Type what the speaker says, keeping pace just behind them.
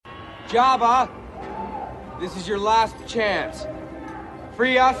Jabba, this is your last chance.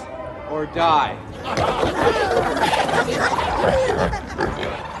 Free us or die.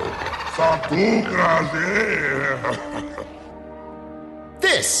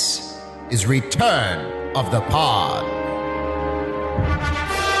 This is Return of the Pod.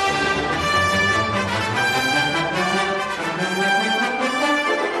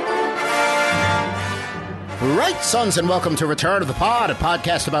 Right, sons, and welcome to Return of the Pod, a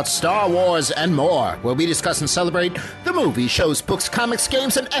podcast about Star Wars and more, where we discuss and celebrate the movies, shows, books, comics,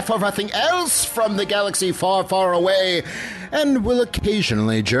 games, and everything else from the galaxy far, far away, and will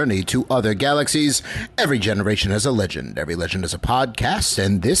occasionally journey to other galaxies. Every generation has a legend, every legend is a podcast,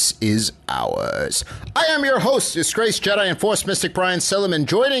 and this is ours. I am your host, disgraced Jedi and Force Mystic Brian Silliman.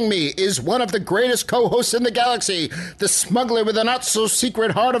 Joining me is one of the greatest co-hosts in the galaxy, the smuggler with a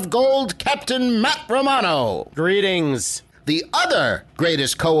not-so-secret heart of gold, Captain Matt Romano. Greetings. The other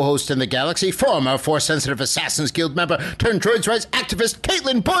greatest co-host in the galaxy, former Force-sensitive Assassins Guild member turned droids' rights activist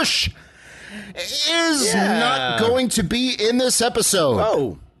Caitlin Bush, is not going to be in this episode.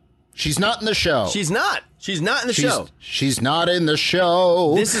 Oh. She's not in the show. She's not in the show. She's not in the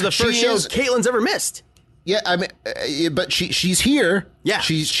show. This is the first show Caitlin's ever missed. Yeah, I mean, but she's here. Yeah.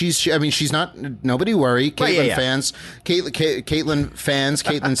 I mean, she's not, nobody worry. Caitlin fans,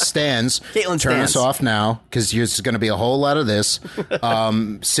 Caitlin stands. Caitlin Turn stands. us off now, because there's going to be a whole lot of this.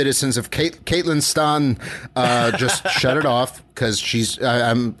 Citizens of Caitlin Stan, just shut it off, because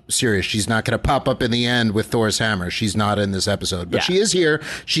I'm serious, she's not going to pop up in the end with Thor's hammer. She's not in this episode. But she is here.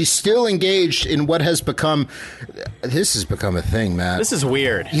 She's still engaged in what has become a thing, Matt. This is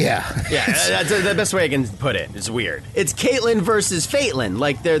weird. Yeah. Yeah, that's the best way I can put it. It's weird. It's Caitlin versus Fatelin.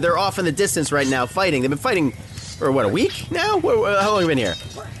 Like, they're off in the distance right now fighting. They've been fighting for, what, a week now? How long have we been here?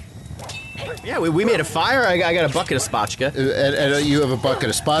 Yeah, we made a fire. I got a bucket of spotchka. And you have a bucket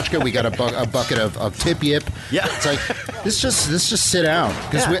of spotchka. We got a bucket of tip yip. Yeah. It's like, let's just sit down.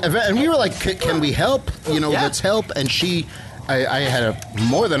 We were like, can we help? Let's help. And I had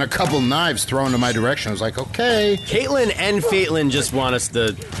more than a couple knives thrown in my direction. I was like, okay. Caitlin and Fatelin just want us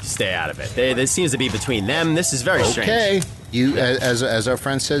to stay out of it. This seems to be between them. This is very strange. Okay. You, as our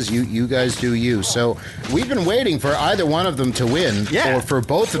friend says, you guys do you. So we've been waiting for either one of them to win, or for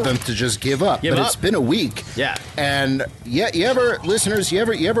both of them to just give up. It's been a week. Yeah. And you ever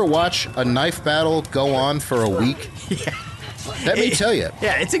watch a knife battle go on for a week? Yeah. Let me tell you.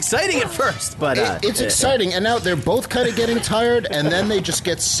 Yeah, it's exciting at first, but it's exciting, and now they're both kind of getting tired, and then they just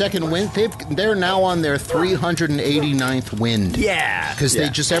get second wind. They're now on their 389th wind. Yeah. Because they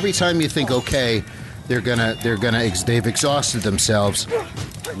just, every time you think, okay, they've exhausted themselves,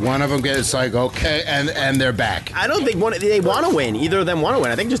 one of them gets like, okay, and they're back. I don't think they want to win. Either of them want to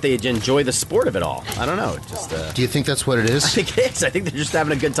win. I think just they enjoy the sport of it all. I don't know. Do you think that's what it is? I think it is. I think they're just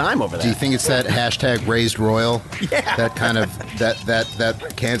having a good time over there. Do you think it's that hashtag raised royal? Yeah. That kind of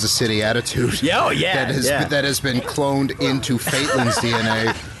that Kansas City attitude. Yeah, yeah. That has been cloned into Fatelin's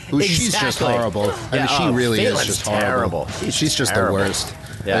DNA. She's just horrible. I mean, she really Phelan's is just terrible. horrible. She's just terrible. the worst.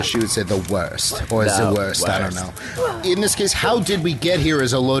 Yeah. As she would say, the worst. Or is the worst? I don't know. In this case, how did we get here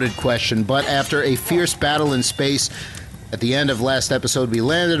is a loaded question, but after a fierce battle in space, at the end of last episode, we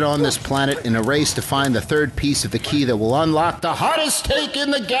landed on this planet in a race to find the third piece of the key that will unlock the hottest take in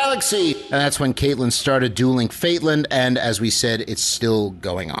the galaxy. And that's when Caitlin started dueling Fatelin, and as we said, it's still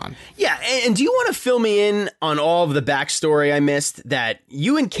going on. Yeah, and do you want to fill me in on all of the backstory I missed that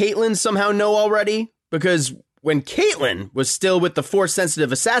you and Caitlin somehow know already? Because when Caitlin was still with the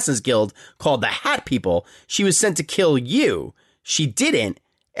Force-sensitive Assassins Guild called the Hat People, she was sent to kill you. She didn't.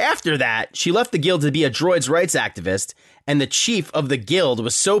 After that, she left the guild to be a droids' rights activist, and the chief of the guild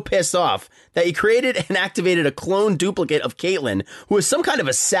was so pissed off that he created and activated a clone duplicate of Caitlin, who is some kind of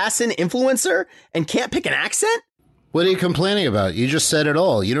assassin influencer and can't pick an accent? What are you complaining about? You just said it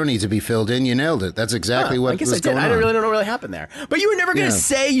all. You don't need to be filled in. You nailed it. That's exactly what was going on. I don't know what really happened there. But you were never going to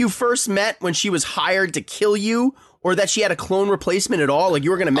say you first met when she was hired to kill you, or that she had a clone replacement at all? Like,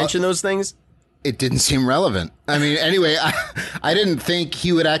 you were going to mention those things? It didn't seem relevant. I mean, anyway, I didn't think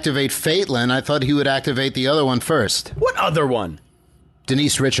he would activate Fatelin. I thought he would activate the other one first. What other one?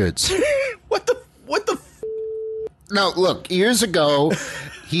 Denise Richards. What the? No, look, years ago,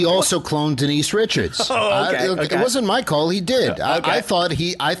 he also cloned Denise Richards. Oh, okay, It wasn't my call. He did. Okay. I thought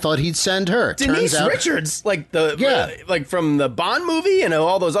he'd send her. Denise Richards, like like from the Bond movie and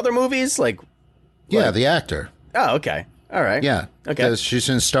all those other movies, the actor. Oh, okay. All right. Yeah. Okay. She's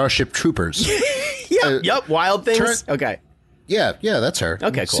in Starship Troopers. Yep. Wild Things. Okay. Yeah, that's her.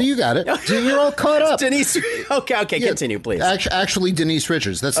 Okay, cool. So you got it. So you're all caught up. Denise. Okay, continue, please. Actually, Denise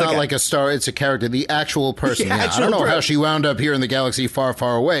Richards. That's not like a star. It's a character. The actual person. The I actual don't know how person. she wound up here in the galaxy far,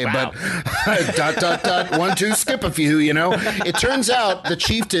 far away. Wow. But ... 1, 2, skip a few. It turns out the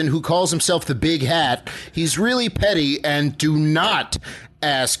chieftain who calls himself the Big Hat. He's really petty. And do not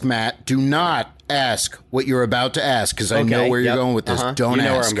ask, Matt. Do not ask what you're about to ask because I know where you're going with this. Don't you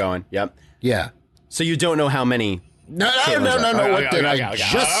know ask. where I'm going. Yep. Yeah. So you don't know how many. No. What did I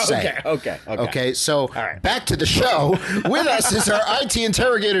just say? Okay, so back to the show. With us is our IT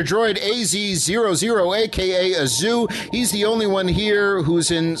interrogator droid, AZ00, a.k.a. Azu. He's the only one here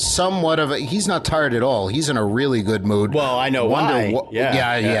who's in somewhat of a... He's not tired at all. He's in a really good mood. Well, I know why.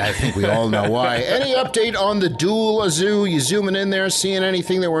 Yeah, I think we all know why. Any update on the duel, Azu? You zooming in there, seeing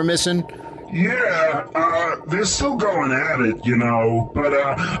anything that we're missing? Yeah, they're still going at it, but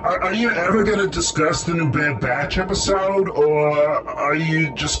are you ever going to discuss the new Bad Batch episode, or are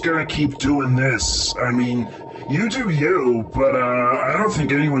you just going to keep doing this? I mean, you do you, but I don't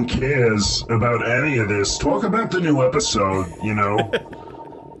think anyone cares about any of this. Talk about the new episode,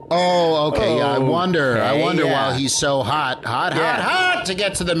 Oh, okay. Yeah, I wonder yeah. while he's so hot to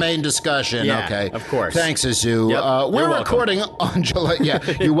get to the main discussion. Yeah, okay, of course. Thanks, Azu. Yep, We're you're recording on July. Yeah,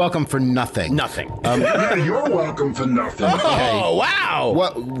 you're welcome for nothing. Nothing. Yeah, you're welcome for nothing. Oh, wow.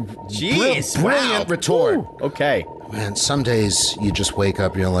 What? Jeez. Brilliant retort. Ooh, okay. Man, some days you just wake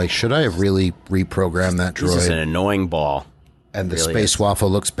up and you're like, should I have really reprogrammed that This is an droid? annoying ball. And the really Space is. Waffle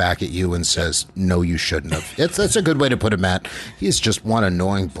looks back at you and says, no, you shouldn't have. That's a good way to put it, Matt. He's just one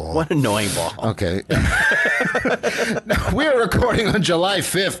annoying ball. What annoying ball. Okay. We're recording on July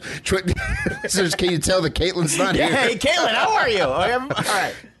 5th. So can you tell that Caitlin's not here? Hey, Caitlin, how are you? All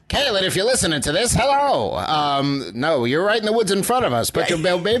right. Caitlin, if you're listening to this, hello. No, you're right in the woods in front of us, but you'll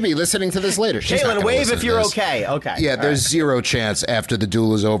maybe listening to this later. She's not Caitlin, gonna wave listen if to you're this. okay. Okay. Yeah, there's zero chance after the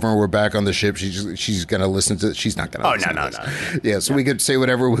duel is over and we're back on the ship. She's going to listen to. She's not going to. Oh, no. Yeah, so we could say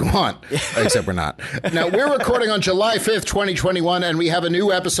whatever we want, except we're not. Now we're recording on July 5th, 2021, and we have a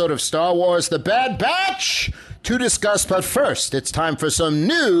new episode of Star Wars: The Bad Batch to discuss. But first, it's time for some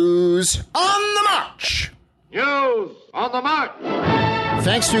news on the march. News on the march.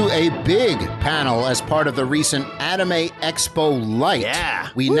 Thanks to a big panel as part of the recent Anime Expo Light,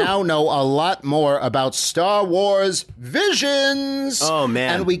 we now know a lot more about Star Wars Visions. Oh,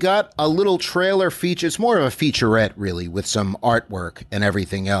 man. And we got a little trailer feature. It's more of a featurette, really, with some artwork and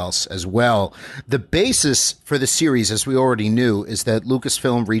everything else as well. The basis for the series, as we already knew, is that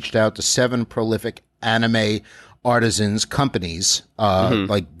Lucasfilm reached out to 7 prolific anime artisans, companies,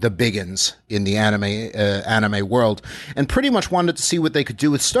 like the biggins in the anime world, and pretty much wanted to see what they could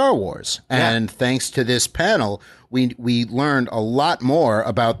do with Star Wars. And thanks to this panel, we learned a lot more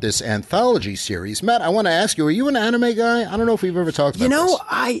about this anthology series. Matt, I want to ask you, are you an anime guy? I don't know if we've ever talked about this.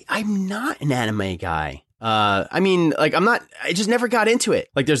 I'm not an anime guy. I mean, like, I just never got into it.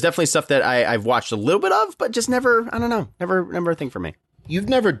 Like, there's definitely stuff that I've watched a little bit of, but just never, I don't know, never a thing for me. You've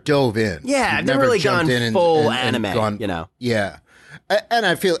never dove in. Yeah, You've I've never really jumped gone in and- full and anime, gone- Yeah. And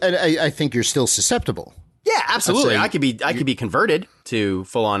I think you're still susceptible. Yeah, absolutely. I'd say I could be converted to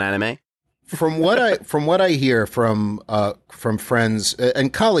full on anime. From what I hear from friends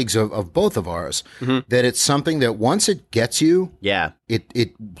and colleagues of both of ours, that it's something that once it gets you,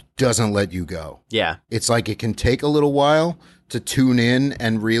 it doesn't let you go. Yeah. It's like it can take a little while to tune in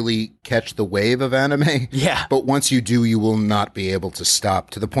and really catch the wave of anime. Yeah. But once you do, you will not be able to stop,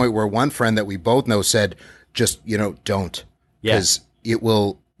 to the point where one friend that we both know said, just, don't. Yeah. Because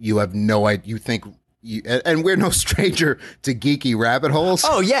you have no idea. You think, and we're no stranger to geeky rabbit holes.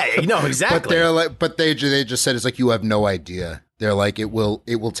 Oh yeah, no, exactly. But they just said, it's like, you have no idea. They're like, it will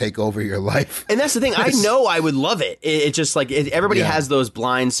take over your life. And that's the thing. I know I would love it. It's just like everybody has those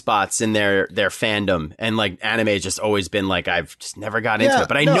blind spots in their fandom, and like anime has just always been like, I've just never got into it.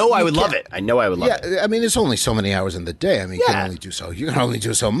 But I know I would love it. I know I would love it. Yeah, I mean, there's only so many hours in the day. I mean, you can only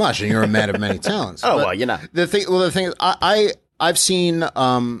do so much, and you're a man of many talents. Oh, But well, the thing is, I've seen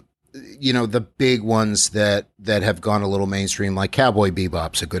the big ones that have gone a little mainstream, like Cowboy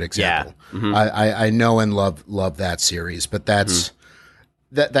Bebop's a good example. I know and love that series, but that's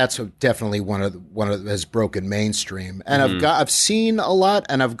definitely one of has broken mainstream. And I've seen a lot,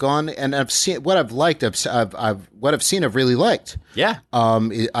 and I've gone and I've seen what I've liked. I've really liked. Yeah.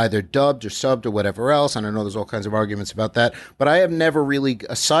 Either dubbed or subbed or whatever else. And I know there's all kinds of arguments about that, but I have never really,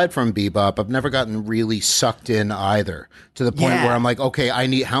 aside from Bebop, I've never gotten really sucked in either, to the point where I'm like, okay,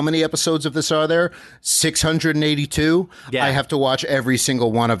 how many episodes of this are there? 682. Yeah. I have to watch every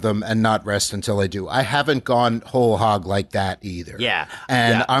single one of them and not rest until I do. I haven't gone whole hog like that either. Yeah.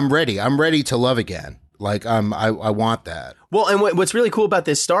 And I'm ready. I'm ready to love again. Like I want that. Well, and what's really cool about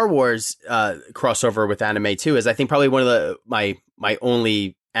this Star Wars crossover with anime too is I think probably one of my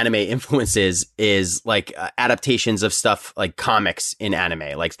only anime influences is like adaptations of stuff like comics in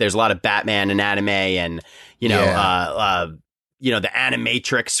anime. Like there's a lot of Batman in anime, and the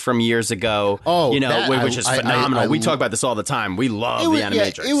Animatrix from years ago. Oh, which is phenomenal. We talk about this all the time. We love the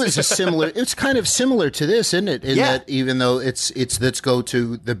Animatrix. Yeah, it was a similar. It's kind of similar to this, isn't it? In that even though it's let's go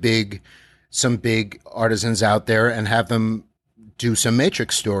to some big artisans out there and have them do some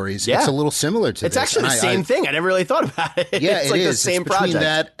Matrix stories. Yeah. It's a little similar to it's this. Actually the same thing. I never really thought about it. Yeah, it's like is. the same it's between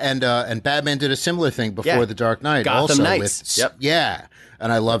project. that and Batman did a similar thing before The Dark Knight. Gotham also Knights. Yeah.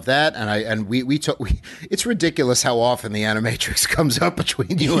 And I love that. And we it's ridiculous how often the Animatrix comes up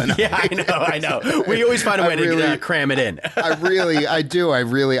between you and I. Yeah, I know. We always find a way to cram it in. I do. I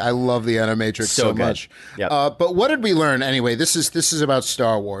love the Animatrix so much. Yep. But what did we learn anyway? This is about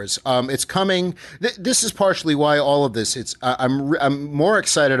Star Wars. It's coming. This is partially why all of this. I'm more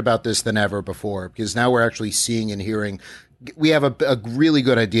excited about this than ever before, because now we're actually seeing and hearing. We have a really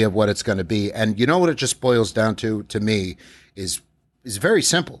good idea of what it's going to be. And you know what it just boils down to me is very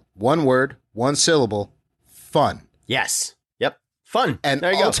simple. One word, one syllable, fun. Yes. Yep. Fun. And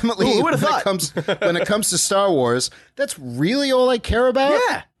there you ultimately, go. when it comes to Star Wars, that's really all I care about.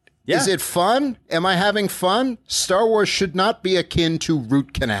 Yeah. Is it fun? Am I having fun? Star Wars should not be akin to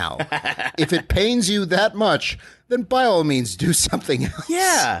root canal. If it pains you that much, then by all means do something else.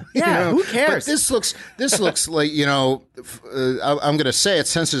 Yeah. Yeah. Who cares? But this looks like, I'm going to say it,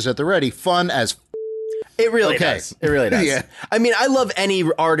 censors at the ready, fun as it really does. It really does. Yeah. I mean, I love any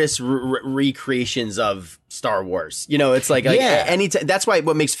artist recreations of Star Wars. It's like that's why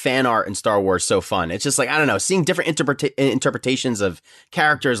what makes fan art in Star Wars so fun. It's just like, I don't know, seeing different interpretations of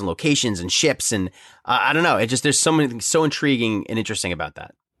characters and locations and ships. And I don't know. There's something so intriguing and interesting about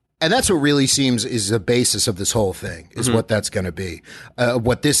that. And that's what really seems is the basis of this whole thing, is what that's going to be,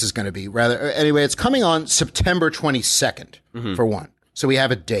 what this is going to be. Rather, anyway, it's coming on September 22nd, for one. So we have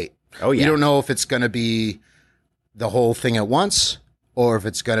a date. Oh, yeah. You don't know if it's going to be the whole thing at once or if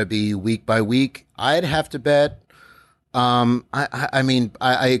it's going to be week by week. I'd have to bet.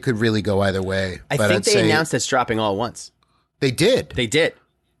 I could really go either way. I think they announced it's dropping all at once. They did? They did.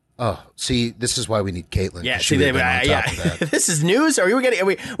 Oh, see, this is why we need Caitlin. Yeah, this is news. Are we getting?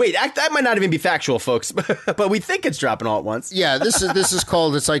 Wait, that might not even be factual, folks, but we think it's dropping all at once. Yeah, this is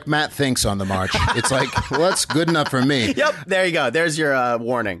called. It's like Matt thinks on the march. It's like, well, that's good enough for me. Yep, there you go. There's your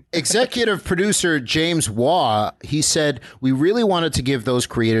warning. Executive producer James Waugh, he said, "We really wanted to give those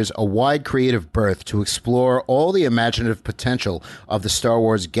creators a wide creative berth to explore all the imaginative potential of the Star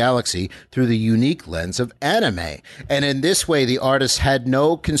Wars galaxy through the unique lens of anime, and in this way, the artists had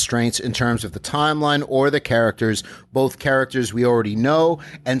no constraints in terms of the timeline or the characters, both characters we already know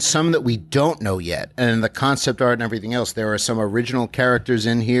and some that we don't know yet. And in the concept art and everything else, there are some original characters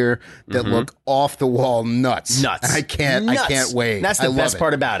in here that look off the wall nuts. I can't wait. That's the best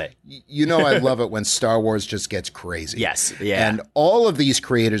part about it. I love it when Star Wars just gets crazy. Yes. Yeah. And all of these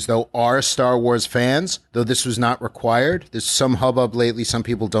creators, though, are Star Wars fans, though this was not required. There's some hubbub lately. Some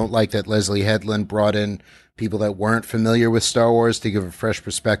people don't like that Leslie Headland brought in people that weren't familiar with Star Wars to give a fresh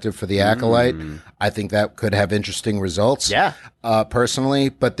perspective for the Acolyte. I think that could have interesting results. Yeah. Personally,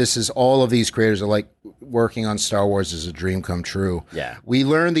 but this is all of these creators are like working on Star Wars as a dream come true. Yeah. We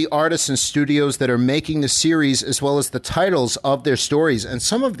learned the artists and studios that are making the series as well as the titles of their stories. And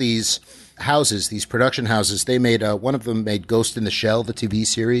some of these houses, these production houses, they made one of them made Ghost in the Shell, the TV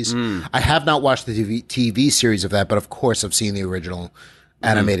series. I have not watched the TV series of that, but of course I've seen the original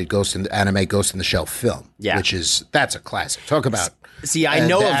animated Ghost in the Shell film, that's a classic. Talk about. See, I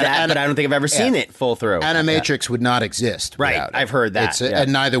know of that, but I don't think I've ever seen it full through. Animatrix would not exist, right? I've heard that,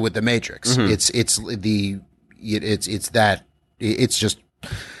 and neither would the Matrix. It's just.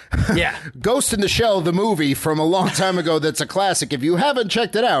 Yeah. Ghost in the Shell, the movie from a long time ago that's a classic. If you haven't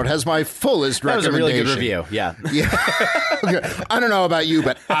checked it out, has my fullest recommendation. That was a really good review, yeah. I don't know about you,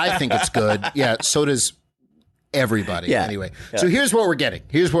 but I think it's good. Yeah, so does everybody. Yeah. Anyway, so here's what we're getting.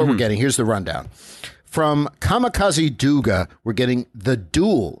 Here's the rundown. From Kamikaze Duga, we're getting The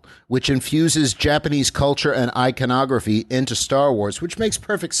Duel, which infuses Japanese culture and iconography into Star Wars, which makes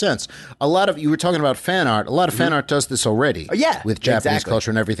perfect sense. You were talking about fan art. A lot of fan art does this already. With Japanese culture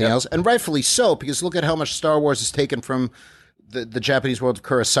and everything else. And rightfully so, because look at how much Star Wars is taken from the Japanese world of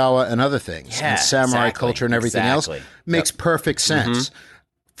Kurosawa and other things. And samurai culture and everything else. Makes perfect sense.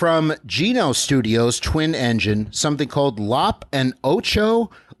 From Geno Studios' twin engine, something called Lop and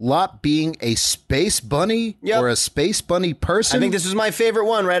Ocho. Lop being a space bunny or a space bunny person. I think this was my favorite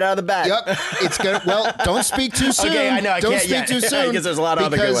one right out of the bat. Yep. It's good. Well, don't speak too soon. Okay, I know. Don't can't speak yet. too soon. Because there's a lot of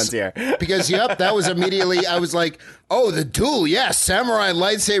other good ones here. Because, that was immediately, I was like, oh, the duel. Yeah, samurai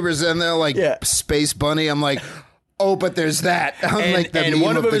lightsabers. And they're like, space bunny. I'm like, oh, but there's that. And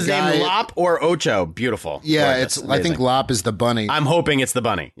one of them is named Lop or Ocho. Beautiful. Yeah, Gorgeous. I think Lop is the bunny. I'm hoping it's the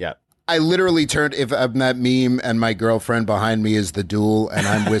bunny. Yeah. I literally turned, if I'm that meme and my girlfriend behind me is the duel and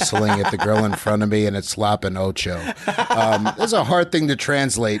I'm whistling at the girl in front of me and it's Lop and Ocho. It's a hard thing to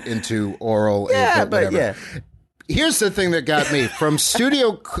translate into oral. Yeah, but yeah. Here's the thing that got me. From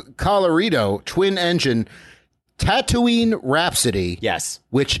Studio Colorido, twin engine, Tatooine Rhapsody. Yes.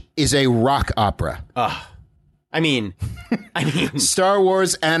 Which is a rock opera. I mean, Star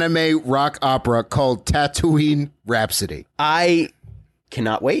Wars anime rock opera called Tatooine Rhapsody. I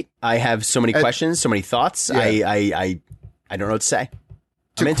cannot wait. I have so many questions, so many thoughts. Yeah. I don't know what to say.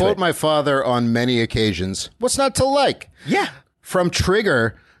 To quote my father on many occasions, what's not to like? Yeah. From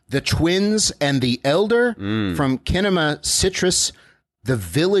Trigger, The Twins and the Elder. From Kinema Citrus, The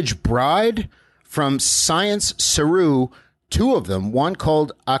Village Bride. From Science Saru, two of them, one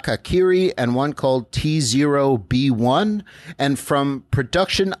called Akakiri and one called T0B1. And from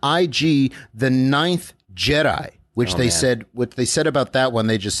Production IG, The Ninth Jedi. Which they said about that one,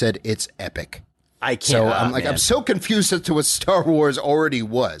 they just said it's epic. I can't. So I'm so confused as to what Star Wars already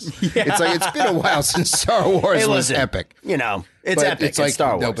was. Yeah. It's like, it's been a while since Star Wars was epic. It's epic. It's like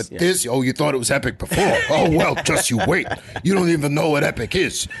Star Wars. No, but this, you thought it was epic before. Oh, well, just you wait. You don't even know what epic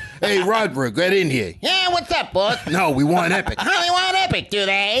is. Hey, Roderick, get in here. Yeah, what's up, boss? No, we want epic. Oh, they want epic, do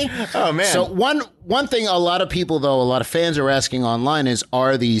they? Oh, man. So one thing a lot of people, though, a lot of fans are asking online is,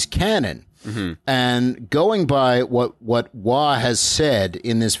 are these canon? Mm-hmm. And going by what Wah has said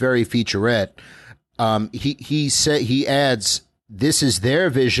in this very featurette, he adds, this is their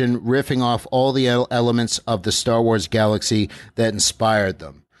vision, riffing off all the elements of the Star Wars galaxy that inspired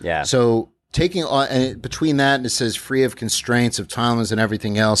them. Yeah. So taking on between that and it says free of constraints of timelines and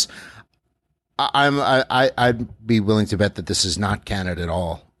everything else, I'd be willing to bet that this is not canon at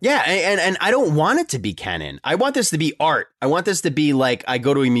all. Yeah, and I don't want it to be canon. I want this to be art. I want this to be like I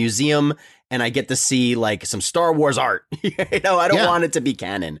go to a museum and I get to see like some Star Wars art. I don't want it to be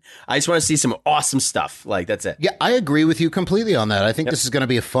canon. I just want to see some awesome stuff. Like, that's it. Yeah, I agree with you completely on that. I think this is going to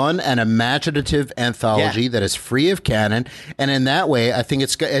be a fun and imaginative anthology that is free of canon. And in that way, I think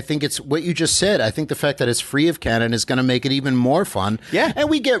it's what you just said. I think the fact that it's free of canon is going to make it even more fun. Yeah. And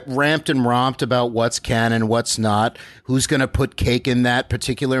we get ramped and romped about what's canon, what's not, who's going to put cake in that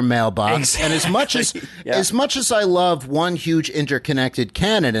particular mailbox. Exactly. And as much as I love one huge interconnected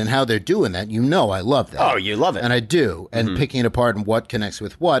canon and how they're doing that, I love that. Oh, you love it. And I do. And picking it apart and what connects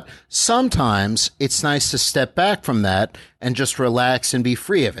with what. Sometimes it's nice to step back from that and just relax and be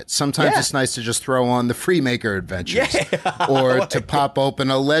free of it. Sometimes it's nice to just throw on the Freemaker Adventures or to pop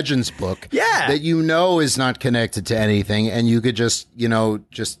open a Legends book that is not connected to anything. And you could just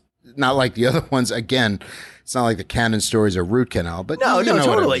not like the other ones. Again, it's not like the canon stories are root canal, but no,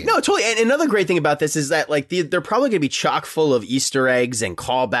 totally. I mean. No, totally. And another great thing about this is that like they're probably going to be chock full of Easter eggs and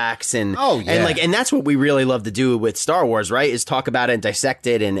callbacks and and that's what we really love to do with Star Wars, right? Is talk about it and dissect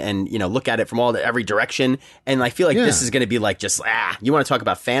it and look at it from every direction. And I feel like this is going to be like just you want to talk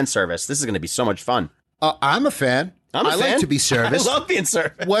about fan service? This is going to be so much fun. I'm a fan. I like to be serviced. I love being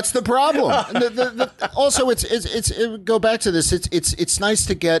serviced. What's the problem? Also, it's go back to this. It's nice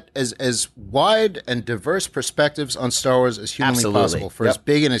to get as wide and diverse perspectives on Star Wars as humanly possible for as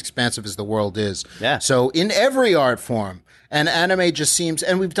big and expansive as the world is. Yeah. So in every art form. And anime just seems,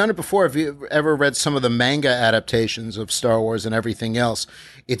 and we've done it before. Have you ever read some of the manga adaptations of Star Wars and everything else?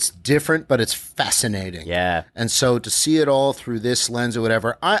 It's different, but it's fascinating. Yeah. And so to see it all through this lens or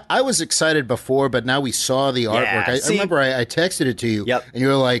whatever, I was excited before, but now we saw the artwork. I remember I texted it to you, and you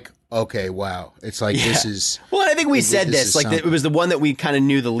were like, okay, wow. It's like, this is... Well, I think we said this. Like, it was the one that we kind of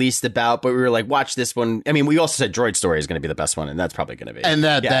knew the least about, but we were like, watch this one. I mean, we also said Droid Story is going to be the best one, and that's probably going to be. And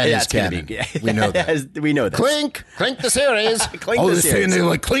that is canon. We know that. We know that. Clink the series. Clink the series. Saying they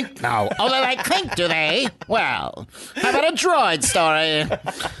like Clink now. Oh, they like Clink, do they? Well, how about a Droid Story?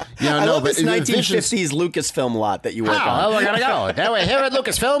 I love this 1950s Lucasfilm lot that you work on. Oh, we're going to go. Now we're here at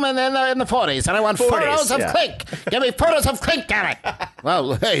Lucasfilm and then in the 40s, and I want photos of Clink. Give me photos of Clink, damn it.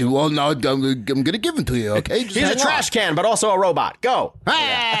 Well, hey, no, I'm going to give them to you, okay? He's a trash can, but also a robot. Go.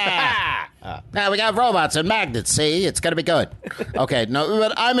 Now we got robots and magnets, see? It's going to be good. Okay, no,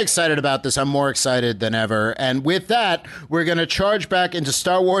 but I'm excited about this. I'm more excited than ever. And with that, we're going to charge back into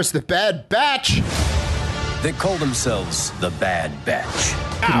Star Wars The Bad Batch. They call themselves the Bad Batch.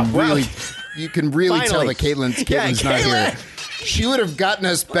 You can really tell Finally. that Caitlin's not here. She would have gotten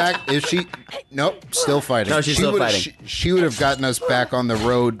us back if she. Nope, still fighting. No, she's still fighting. She would have gotten us back on the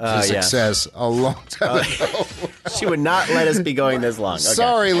road to success a long time ago. She would not let us be going this long. Okay.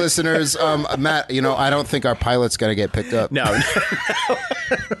 Sorry, listeners. Matt, I don't think our pilot's going to get picked up. No.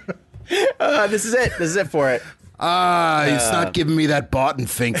 This is it. This is it for it. It's not giving me that bought and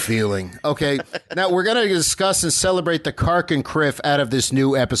fink feeling. Okay, now we're going to discuss and celebrate the Kark and Criff out of this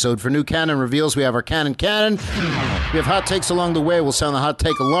new episode. For new canon reveals, we have our canon. We have hot takes along the way. We'll sound the hot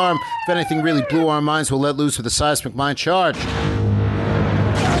take alarm. If anything really blew our minds, we'll let loose with a seismic mind charge.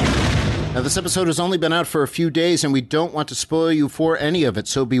 Now, this episode has only been out for a few days, and we don't want to spoil you for any of it,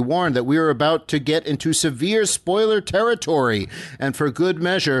 so be warned that we are about to get into severe spoiler territory. And for good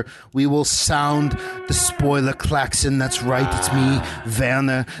measure, we will sound the spoiler klaxon. That's right, it's me,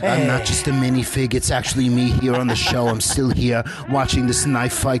 Werner. I'm not just a minifig, it's actually me here on the show. I'm still here watching this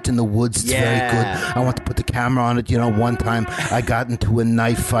knife fight in the woods. It's very good. I want to put the camera on it. One time I got into a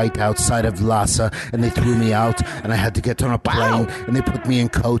knife fight outside of Lhasa, and they threw me out, and I had to get on a plane, and they put me in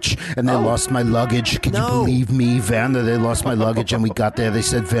coach, and they lost my luggage. Can you believe me, Werner? They lost my luggage, and we got there. They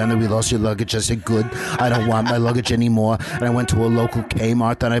said, Werner, we lost your luggage. I said, good. I don't want my luggage anymore. And I went to a local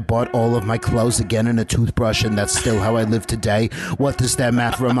Kmart, and I bought all of my clothes again and a toothbrush, and that's still how I live today. What is that,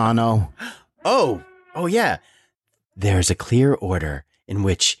 Matt Romano? Oh, yeah. There's a clear order in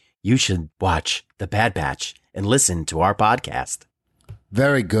which you should watch The Bad Batch and listen to our podcast.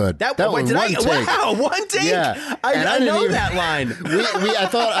 Very good. That was one take. Wow, one take. Yeah, I know that line. I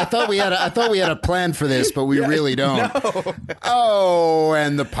thought we had a plan for this, but we really don't. No. Oh,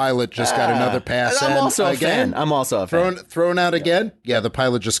 and the pilot just got another pass. I'm also a fan. Thrown out again. Yeah, the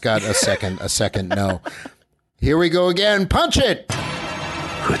pilot just got a second. No. Here we go again. Punch it.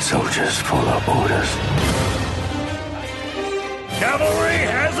 Good soldiers follow orders. Cavalry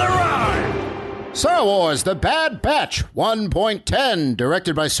has arrived! Star Wars The Bad Batch 1.10,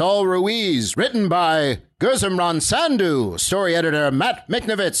 directed by Saul Ruiz, written by Gerzimran Sandhu, story editor Matt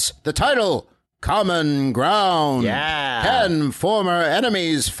Miknovitz. The title, Common Ground. Yeah. Can former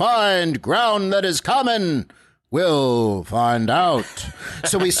enemies find ground that is common? We'll find out.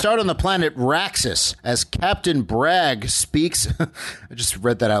 So we start on the planet Raxus as Captain Bragg speaks. I just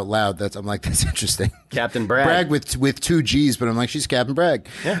read that out loud. I'm like, that's interesting. Captain Bragg. Bragg with two G's, but I'm like, she's Captain Bragg.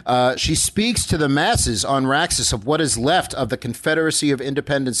 Yeah. She speaks to the masses on Raxus of what is left of the Confederacy of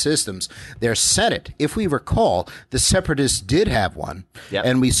Independent Systems, their Senate. If we recall, the Separatists did have one,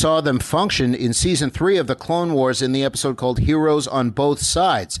 and we saw them function in Season 3 of the Clone Wars in the episode called Heroes on Both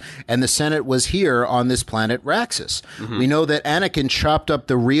Sides, and the Senate was here on this planet Raxus. Mm-hmm. We know that Anakin chopped up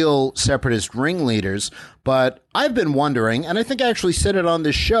the real Separatist ringleaders, but I've been wondering, and I think I actually said it on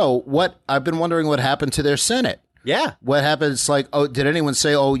this show, I've been wondering what happened to their Senate. Yeah. What happened? It's like, did anyone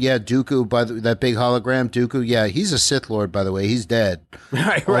say, Dooku, that big hologram, Dooku? Yeah, he's a Sith Lord, by the way. He's dead.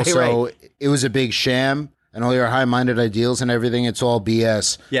 Right. It was a big sham, and all your high-minded ideals and everything, it's all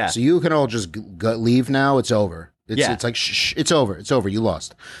BS. Yeah. So you can all just leave now. It's over. It's like, shh, it's over. It's over. You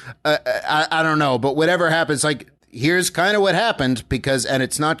lost. I don't know, but whatever happens, like, here's kind of what happened and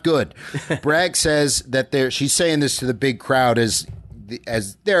it's not good. Bragg says that she's saying this to the big crowd as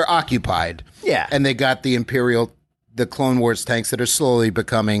they're occupied. Yeah. And they got the Clone Wars tanks that are slowly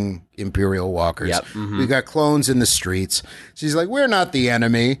becoming Imperial walkers. Yep. Mm-hmm. We got clones in the streets. She's like, we're not the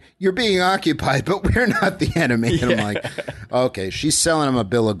enemy. You're being occupied, but we're not the enemy. And I'm like, okay, she's selling them a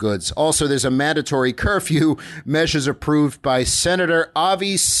bill of goods. Also, there's a mandatory curfew, measures approved by Senator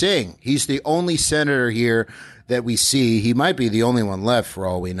Avi Singh. He's the only senator here that we see. He might be the only one left for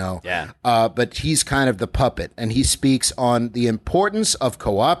all we know. Yeah. But he's kind of the puppet, and he speaks on the importance of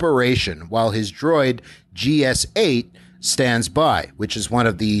cooperation while his droid GS-8 stands by, which is one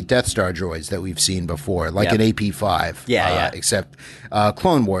of the Death Star droids that we've seen before, like an AP-5. Except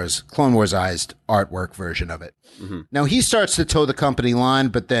Clone Wars-ized artwork version of it. Mm-hmm. Now, he starts to toe the company line,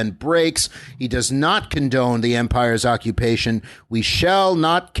 but then breaks. He does not condone the Empire's occupation. We shall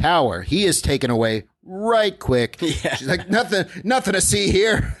not cower. He is taken away right quick. Yeah. She's like, nothing to see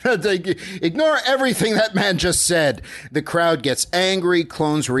here. Ignore everything that man just said. The crowd gets angry.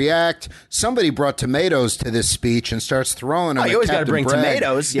 Clones react. Somebody brought tomatoes to this speech and starts throwing them. You always got to bring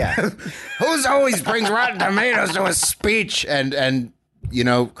tomatoes. Yeah. Who's always brings rotten tomatoes to a speech? And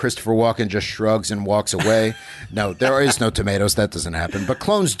Christopher Walken just shrugs and walks away. No, there is no tomatoes. That doesn't happen. But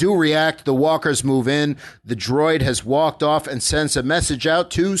clones do react. The walkers move in. The droid has walked off and sends a message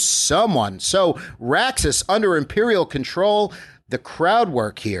out to someone. So Raxus under Imperial control. The crowd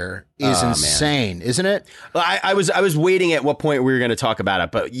work here is insane, isn't it? Well, I was waiting at what point we were going to talk about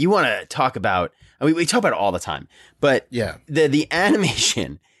it, but you want to talk about I mean, we talk about it all the time, but Yeah. the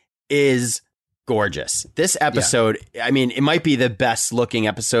animation is gorgeous. This episode, I mean, it might be the best looking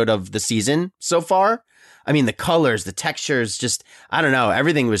episode of the season so far. I mean, the colors, the textures, just, I don't know.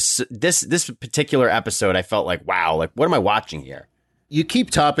 Everything was this particular episode. I felt like, wow, like what am I watching here? You keep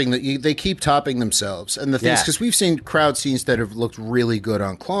topping they keep topping themselves, and the things because we've seen crowd scenes that have looked really good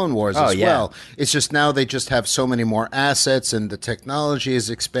on Clone Wars as well. It's just now they just have so many more assets, and the technology is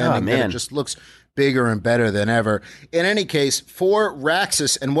expanding that it just looks bigger and better than ever. In any case, for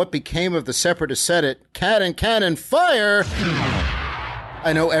Raxus and what became of the Separatist Senate, cannon, fire!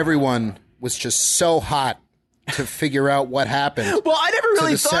 I know everyone was just so hot to figure out what happened. Well, I never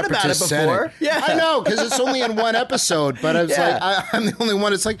really thought about it before. Senate. Yeah, I know, because it's only in one episode, but I was like, I'm the only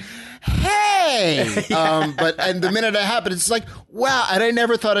one. It's like, hey! And the minute it happened, it's like, wow, and I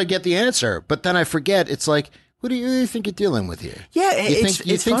never thought I'd get the answer. But then I forget, it's like, who do you think you're dealing with here? Yeah, you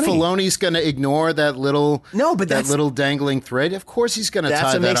think funny. Filoni's going to ignore that little that little dangling thread? Of course he's going to tie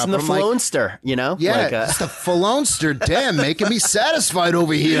that up. That's what makes him the I'm Filonster, you know? Yeah, it's the Filonster. Damn, making me satisfied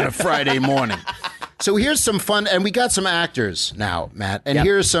over here on a Friday morning. So here's some fun, and we got some actors now, Matt. And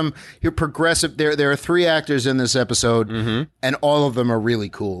here's progressive. There are 3 actors in this episode, and all of them are really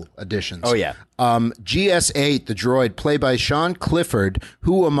cool additions. Oh yeah. GS8, the droid, played by Sean Clifford,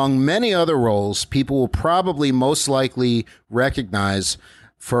 who, among many other roles, people will probably most likely recognize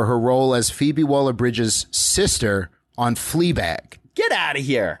for her role as Phoebe Waller-Bridge's sister on Fleabag. Get out of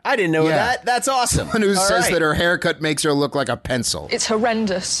here. I didn't know that. That's awesome. Someone who says that her haircut makes her look like a pencil. It's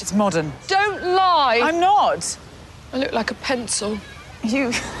horrendous. It's modern. Don't lie. I'm not. I look like a pencil.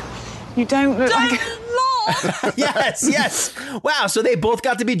 You don't look like... Don't lie. Yes. Wow, so they both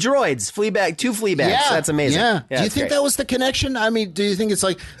got to be droids. Two Fleabags. Yeah, that's amazing. Yeah. Yeah, do you think that was the connection? I mean, do you think it's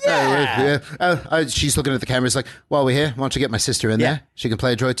like, she's looking at the camera, it's like, while we're here, why don't you get my sister in there? She can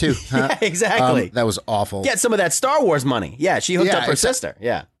play a droid too. Huh? Yeah, exactly. That was awful. Get some of that Star Wars money. Yeah, she hooked up her sister.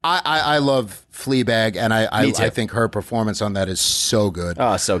 Yeah. I love Fleabag, and I think her performance on that is so good.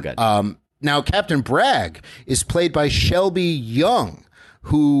 Oh, so good. Now, Captain Bragg is played by Shelby Young,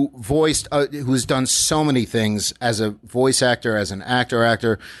 who's done so many things as a voice actor, as an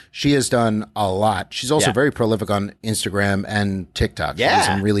actor. She has done a lot. She's also very prolific on Instagram and TikTok. She has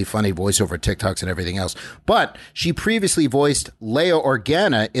some really funny voiceover TikToks and everything else. But she previously voiced Leia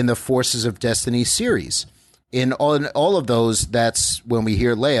Organa in the Forces of Destiny series. In all of those, that's when we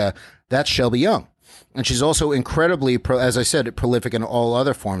hear Leia, that's Shelby Young. And she's also incredibly, as I said, prolific in all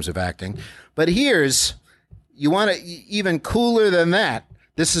other forms of acting. But here's, you want to, even cooler than that,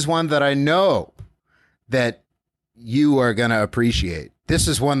 this is one that I know that you are going to appreciate. This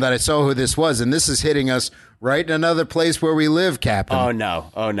is one that I saw who this was, and this is hitting us right in another place where we live, Captain. Oh,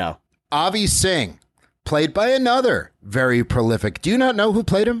 no. Avi Singh, played by another very prolific. Do you not know who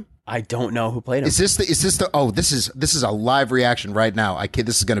played him? I don't know who played him. This is a live reaction right now.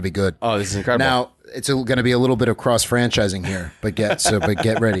 This is going to be good. Oh, this is incredible. Now, it's going to be a little bit of cross-franchising here, but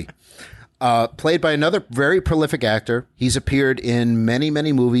get ready. Played by another very prolific actor. He's appeared in many,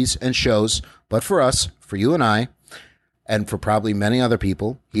 many movies and shows, but for us, for you and I, and for probably many other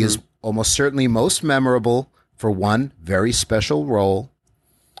people, he is almost certainly most memorable for one very special role.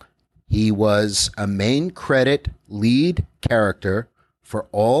 He was a main credit lead character for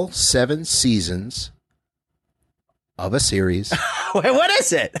all 7 seasons of a series. Wait, what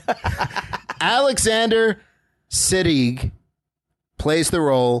is it? Alexander Siddig plays the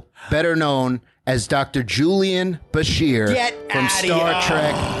role, better known as Dr. Julian Bashir from Star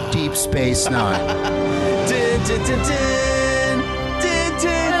Trek Deep Space Nine.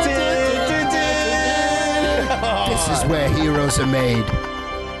 This is where heroes are made.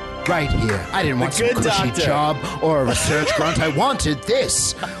 Right here. I didn't want some cushy job or a research grunt. I wanted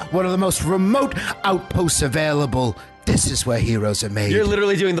this. One of the most remote outposts available. This is where heroes are made. You're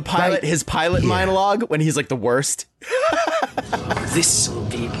literally doing the pilot, his pilot here. monologue when he's like the worst. This will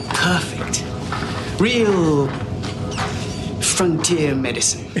be perfect. Real frontier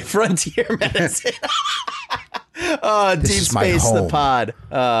medicine. Frontier medicine. Oh, This Deep is my Space, the home. pod.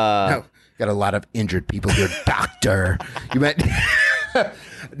 No, got a lot of injured people here, doctor. You meant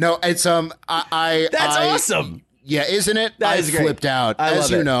no? It's That's awesome. Yeah, isn't it? That I is great. flipped out. I As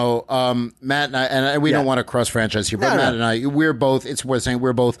love you it. know, Matt and I, we don't want to cross franchise here, but No, Matt no. and I, we're both. It's worth saying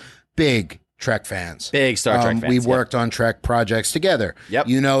we're both big Trek fans. Big Star Trek fans. We worked on Trek projects together. Yep.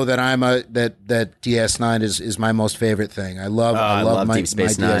 You know that that DS9 is my most favorite thing. I love my Deep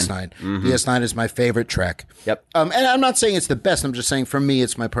Space Nine. DS9. DS9 is my favorite Trek. Yep. And I'm not saying it's the best. I'm just saying for me,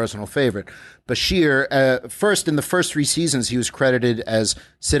 it's my personal favorite. Bashir, first in the first 3 seasons, he was credited as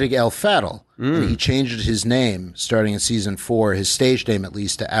Siddig El Fadl, and he changed his name starting in season 4, his stage name at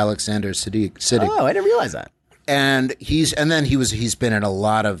least, to Alexander Siddig. Oh, I didn't realize that. And he's been in a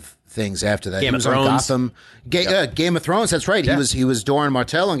lot of things after that. Game he of was Thrones. on Gotham. Game of Thrones, that's right. Yeah. He was Doran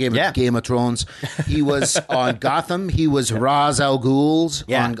Martell on Game of Thrones. He was on Gotham. He was Ra's al Ghul's.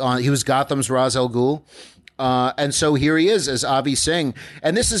 He was Gotham's Ra's al Ghul. And so here he is as Avi Singh.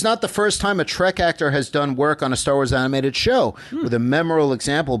 And this is not the first time a Trek actor has done work on a Star Wars animated show, with a memorable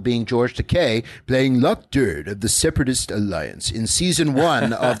example being George Takei playing Lockdurd of the Separatist Alliance in season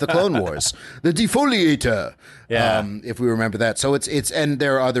 1 of the Clone Wars, the Defoliator. Yeah. If we remember that. So it's and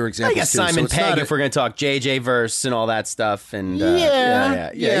there are other examples I guess too. Simon so Pegg, if we're going to talk JJ verse and all that stuff. And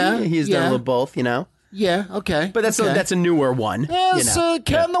Yeah. He's done a little both, you know. Yeah, okay. But that's a newer one. Yes,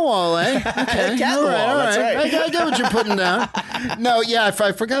 cat on the wall, eh? Okay. Cat on the wall, that's right. I get what you're putting down. No, yeah,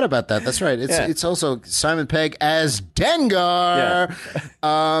 I forgot about that. That's right. It's also Simon Pegg as Dengar.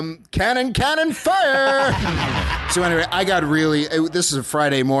 Cannon, fire. So anyway, I got this is a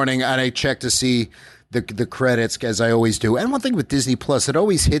Friday morning, and I checked to see the credits, as I always do. And one thing with Disney Plus, it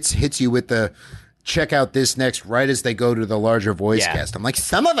always hits you with the check out this next right as they go to the larger voice cast. I'm like,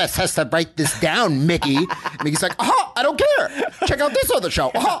 some of us has to write this down, Mickey. Mickey's like, I don't care. Check out this other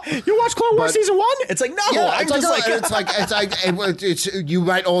show. You watch Clone Wars season 1? It's like, no. You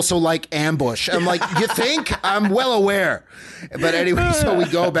might also like Ambush. I'm like, you think? I'm well aware. But anyway, so we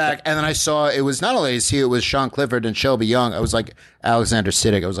go back, and then I saw it was not only it was Sean Clifford and Shelby Young. I was like, Alexander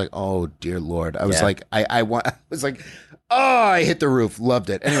Siddig. I was like, oh dear Lord. I was like, I was like, oh, I hit the roof.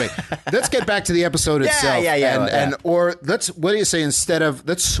 Loved it. Anyway, let's get back to the episode itself. What do you say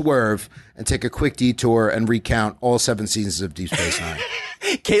let's swerve and take a quick detour and recount all 7 seasons of Deep Space Nine.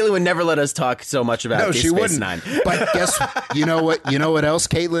 Caitlin would never let us talk so much about Deep Space Nine. But guess you know what else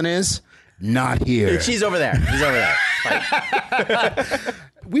Caitlin is? Not here. She's over there.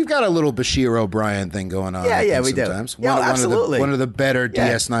 We've got a little Bashir O'Brien thing going on. Yeah, we sometimes. do. Absolutely. One of the better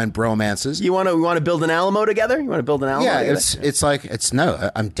DS9 bromances. You want to build an Alamo together? You want to build an Alamo? Yeah,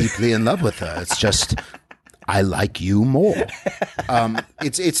 together? I'm deeply in love with her. It's just I like you more.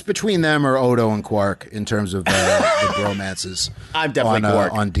 It's between them or Odo and Quark in terms of the bromances. I'm definitely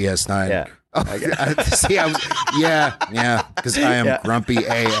Quark on DS9. Yeah. Because I am grumpy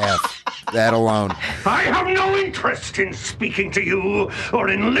AF. That alone. I have no interest in speaking to you or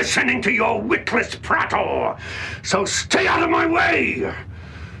in listening to your witless prattle. So stay out of my way,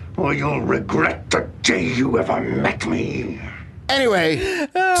 or you'll regret the day you ever met me. Anyway,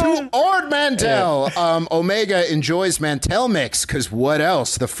 to Ord Mantell. Omega enjoys Mantell mix, because what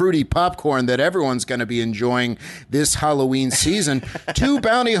else? The fruity popcorn that everyone's going to be enjoying this Halloween season. 2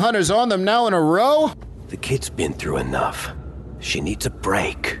 bounty hunters on them now in a row. The kid's been through enough. She needs a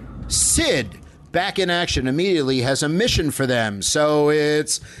break. Sid, back in action immediately, has a mission for them. So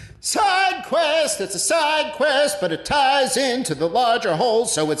it's side quest. It's a side quest, but it ties into the larger whole.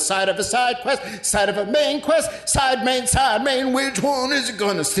 So it's side of a side quest, side of a main quest, side main. Which one is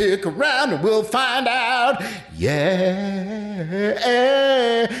going to stick around? And we'll find out.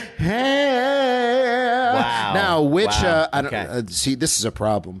 Wow. Now, which Wow. I don't see. This is a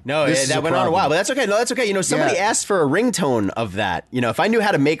problem. No, that went on a while, but that's okay. No, that's okay. You know, somebody asked for a ringtone of that. You know, if I knew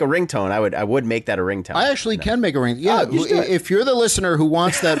how to make a ringtone, I would make that a ringtone. I actually can make a ringtone. Yeah, if you're the listener who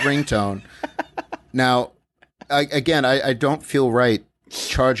wants that ringtone. Now, I don't feel right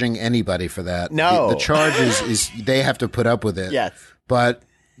charging anybody for that. No, the charge is they have to put up with it. Yes, but.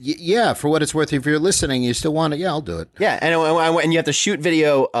 Yeah, for what it's worth, if you're listening, you still want it. Yeah, I'll do it. Yeah, and you have to shoot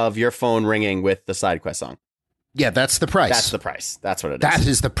video of your phone ringing with the side quest song. Yeah, that's the price. That's the price. That's what it is. That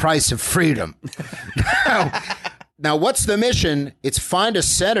is the price of freedom. Now, what's the mission? It's find a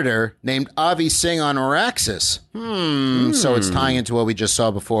senator named Avi Singh on Araxis. So it's tying into what we just saw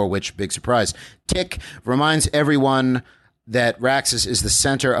before, which, big surprise. Tick reminds everyone that Raxus is the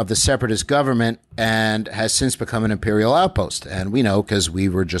center of the Separatist government and has since become an Imperial outpost. And we know because we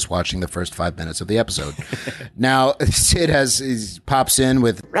were just watching the first 5 minutes of the episode. Now, Sid pops in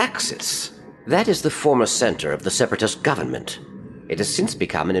with Raxus. That is the former center of the Separatist government. It has since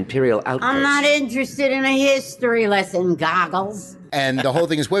become an Imperial outpost. I'm not interested in a history lesson, Goggles. And the whole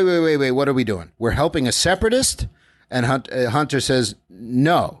thing is, wait, what are we doing? We're helping a Separatist? And Hunter says,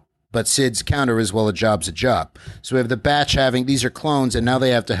 no. But Sid's counter is, well, a job's a job. So we have the Batch these are clones, and now they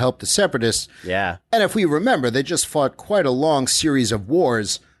have to help the Separatists. Yeah. And if we remember, they just fought quite a long series of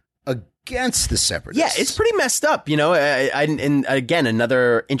wars against the Separatists. Yeah, it's pretty messed up, you know. And again,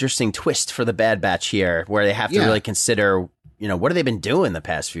 another interesting twist for the Bad Batch here, where they have to really consider, you know, what have they been doing the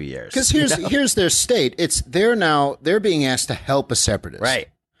past few years? Because here's their state. They're being asked to help a Separatist, right?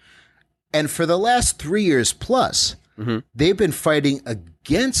 And for the last 3 years plus, they've been fighting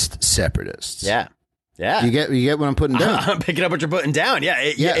against Separatists. Yeah. Yeah, you get what I'm putting down. I'm picking up what you're putting down.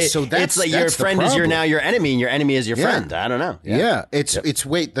 Yeah, so that's it's like your friend is now your enemy, and your enemy is your Yeah. friend. I don't know. Yeah, it's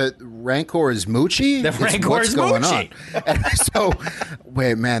wait, the Rancor is Moochie. The Rancor is going Moochie. on? And so,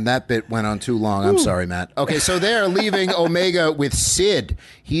 wait, man, that bit went on too long. I'm sorry, Matt. Okay, so they're leaving Omega with Sid.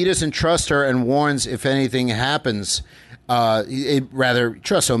 He doesn't trust her and warns if anything happens. Rather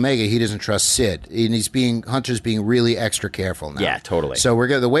trust Omega. He doesn't trust Sid, and Hunter's being really extra careful now. Yeah, totally. So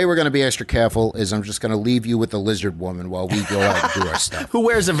the way we're gonna be extra careful is I'm just gonna leave you with the lizard woman while we go out and do our stuff. Who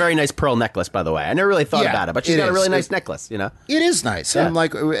wears a very nice pearl necklace, by the way. I never really thought about it, but she's got a really nice necklace. You know, it is nice. Yeah. I'm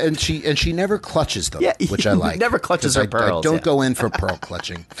like, and she never clutches them, which I like. Never clutches her pearls. I don't go in for pearl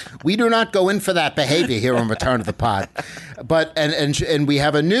clutching. We do not go in for that behavior here on Return of the Pod. But and we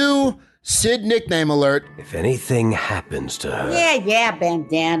have a new Sid nickname alert. If anything happens to her. Yeah,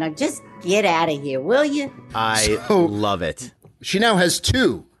 Bandana. Just get out of here, will you? I love it. She now has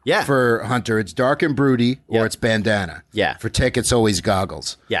two. Yeah. For Hunter, it's Dark and Broody, or it's Bandana. Yeah. For Tick, it's always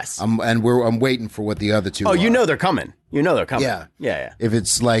Goggles. Yes. I'm waiting for what the other two. Oh, are. you know they're coming. Yeah. Yeah. If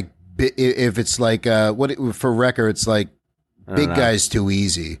it's like for Wrecker, it's like big guy's too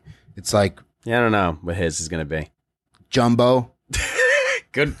easy. It's like I don't know what his is going to be. Jumbo.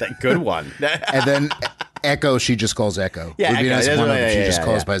 Good one. And then Echo, she just calls Echo. Yeah, Would be nice if one of them she just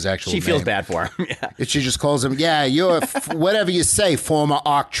calls yeah. by his actual She name. feels bad for him. Yeah. If she just calls him, you're whatever you say, former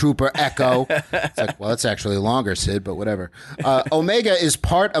ARC Trooper Echo. It's like, well, it's actually longer, Sid, but whatever. Omega is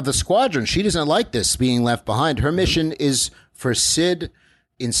part of the squadron. She doesn't like this being left behind. Her mission is for Sid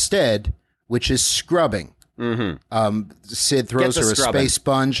instead, which is scrubbing. Mm-hmm. Sid throws her a space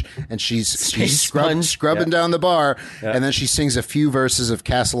sponge, and she's scrubbing down the bar, and then she sings a few verses of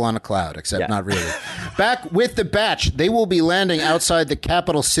Castle on a Cloud, except not really. Back with the batch, they will be landing outside the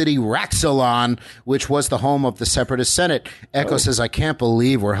capital city, Raxilon, which was the home of the Separatist Senate. Echo says, I can't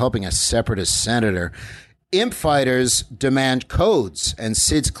believe we're helping a Separatist senator. Imp fighters demand codes, and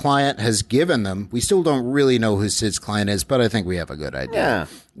Sid's client has given them. We still don't really know who Sid's client is, but I think we have a good idea.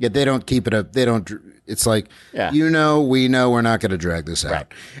 Yeah, they don't keep it up. They don't. It's like, we know, we're not going to drag this out. Right.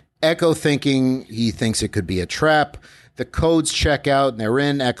 Echo he thinks it could be a trap. The codes check out, and they're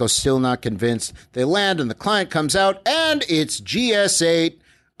in. Echo's still not convinced. They land, and the client comes out, and it's GS8,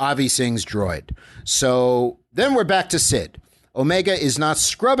 Avi Singh's droid. So then we're back to Sid. Omega is not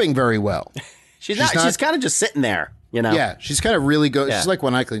scrubbing very well. She's kind of just sitting there, you know? Yeah, she's kind of really she's like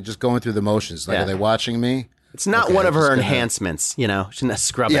one Eichling, just going through the motions. Like, are they watching me? It's not one of her enhancements, you know? She's not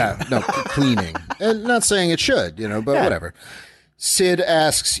scrubbing. Yeah, no, cleaning. And not saying it should, you know, but whatever. Sid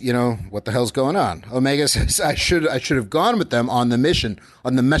asks, what the hell's going on? Omega says, I should have gone with them on the mission.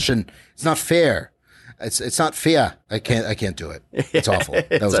 It's not fair. It's not fair. I can't do it. It's awful.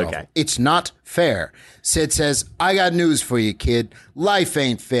 That was awful. It's not fair. Sid says, I got news for you, kid. Life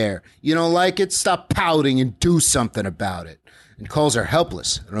ain't fair. You don't like it? Stop pouting and do something about it. And calls her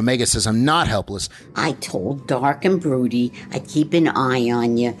helpless. And Omega says, I'm not helpless. I told Dark and Broody I'd keep an eye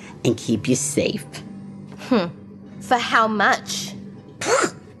on you and keep you safe. For how much?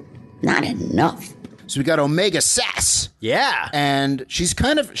 Not enough. So we got Omega sass. Yeah. And she's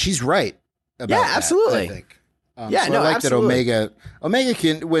right about that, absolutely. I think. No, I like absolutely. that Omega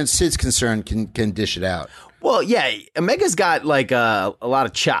can, when Sid's concerned, can dish it out. Well, yeah, Omega's got like a lot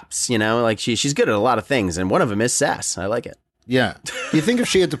of chops, you know, like she's good at a lot of things, and one of them is sass. I like it. Yeah. Do you think if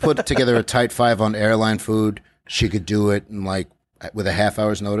she had to put together a tight 5 on airline food, she could do it in with a half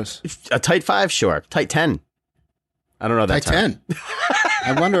hour's notice? A tight 5, sure. Tight 10. I don't know that tight 10.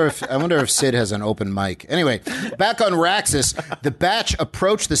 I wonder if Sid has an open mic. Anyway, back on Raxus, the batch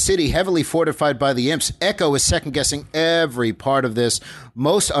approach the city heavily fortified by the imps. Echo is second guessing every part of this.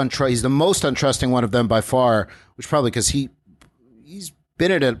 He's the most untrusting one of them by far, which probably because he's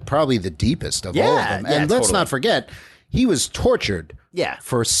been at it probably the deepest of all of them. And let's not forget, he was tortured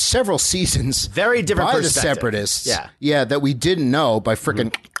for several seasons. Very different by perspective. The Separatists. Yeah, that we didn't know by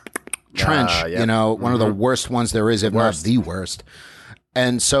frickin' Trench, one of the worst ones there is, if not the worst.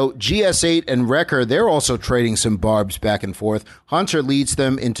 And so GS8 and Wrecker, they're also trading some barbs back and forth. Hunter leads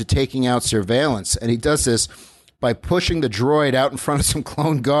them into taking out surveillance, and he does this by pushing the droid out in front of some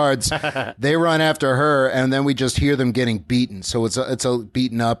clone guards. They run after her, and then we just hear them getting beaten. So it's a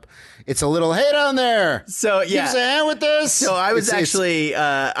beaten up. It's a little, hey down there. So yeah, give us a hand with this. So I was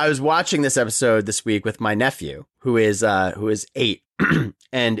I was watching this episode this week with my nephew, who is 8.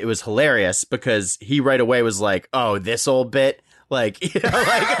 and it was hilarious because he right away was like, "Oh, this old bit." Like, you know,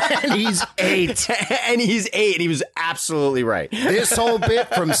 like, and he's 8. And he's 8. He was absolutely right. This whole bit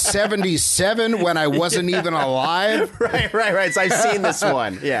from 77 when I wasn't even alive. Right. So I've seen this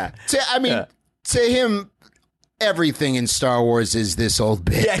one. Yeah. To him, everything in Star Wars is this old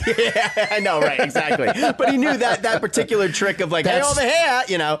bit. Yeah, I know, right, exactly. But he knew that particular trick of like, hey, over here,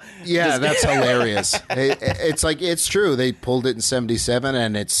 you know. Yeah, that's hilarious. It's like, it's true. They pulled it in 77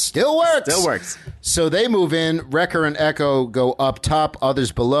 and it still works. So they move in. Wrecker and Echo go up top,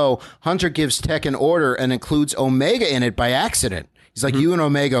 others below. Hunter gives Tech an order and includes Omega in it by accident. He's like, you and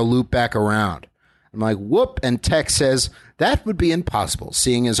Omega loop back around. I'm like, whoop. And Tech says, that would be impossible,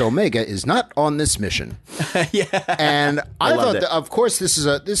 seeing as Omega is not on this mission. Yeah. And I thought, that, of course, this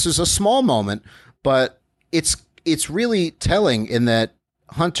is a small moment, but it's really telling in that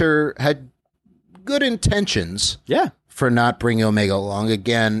Hunter had good intentions. Yeah. For not bringing Omega along.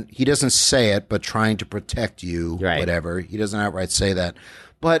 Again, he doesn't say it, but trying to protect you, whatever. He doesn't outright say that.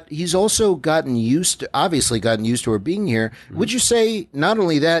 But he's also gotten used to her being here. Mm-hmm. Would you say not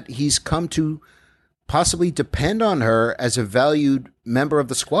only that, he's come to possibly depend on her as a valued member of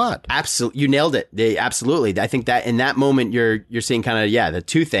the squad? Absolutely. You nailed it. Absolutely. I think that in that moment, you're seeing kind of, the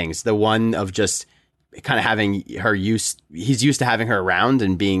two things. The one of just kind of having her he's used to having her around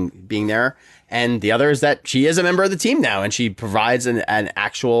and being there. And the other is that she is a member of the team now and she provides an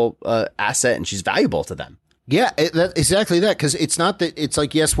actual asset and she's valuable to them. Yeah, exactly that. Because it's not that it's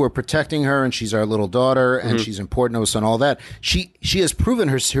like, yes, we're protecting her and she's our little daughter and she's important to us and all that. She has proven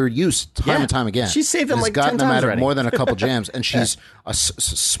her use time and time again. She's saved them like 10 times gotten them out already. of more than a couple jams, and she's a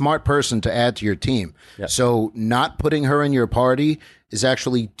smart person to add to your team. Yep. So not putting her in your party is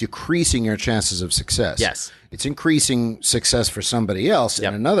actually decreasing your chances of success. Yes. It's increasing success for somebody else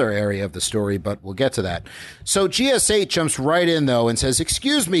in another area of the story, but we'll get to that. So GS8 jumps right in, though, and says,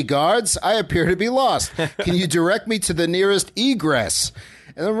 "Excuse me, guards, I appear to be lost. Can you direct me to the nearest egress?"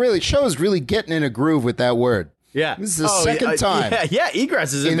 And the show's really getting in a groove with that word. Yeah. This is the second time. Yeah,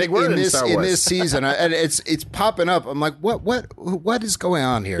 egress is a big word in Star Wars. In this season, and it's popping up. I'm like, what is going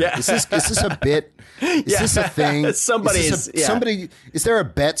on here? Yeah. Is this a bit? Is this a thing? Is there a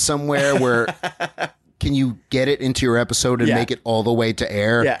bet somewhere where can you get it into your episode and make it all the way to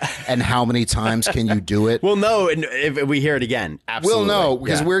air? Yeah. And how many times can you do it? We'll know if we hear it again. Absolutely. We'll know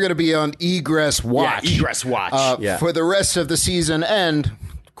because we're going to be on Egress Watch. Yeah, Egress Watch. For the rest of the season and,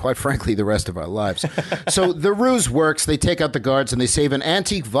 quite frankly, the rest of our lives. So the ruse works. They take out the guards and they save an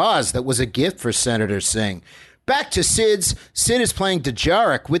antique vase that was a gift for Senator Singh. Back to Sid's. Sid is playing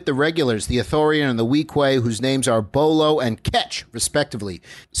Dejarik with the regulars, the Ithorian and the Weequay, whose names are Bolo and Ketch, respectively.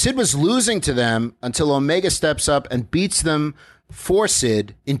 Sid was losing to them until Omega steps up and beats them for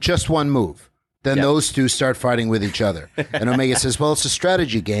Sid in just one move. Then those two start fighting with each other. And Omega says, well, it's a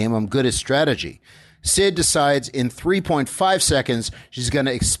strategy game. I'm good at strategy. Sid decides in 3.5 seconds she's going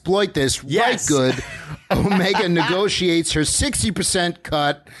to exploit this right good. Omega negotiates her 60%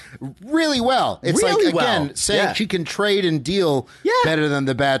 cut really well. It's really like, again, saying she can trade and deal better than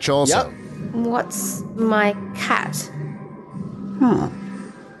the batch also. What's my cat?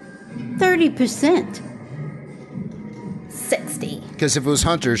 30%. 60. Because if it was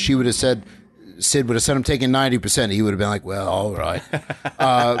Hunter, she would have said, Sid would have said, I'm taking 90%. He would have been like, well, all right.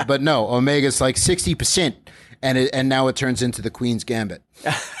 But no, Omega's like 60%. And now it turns into the Queen's Gambit.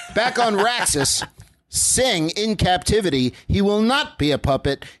 Back on Raxus, Singh in captivity. He will not be a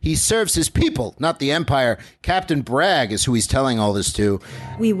puppet. He serves his people, not the Empire. Captain Bragg is who he's telling all this to.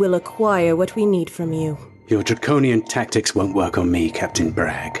 We will acquire what we need from you. Your draconian tactics won't work on me, Captain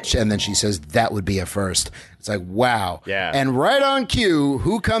Bragg. And then she says, that would be a first. It's like, wow. Yeah. And right on cue,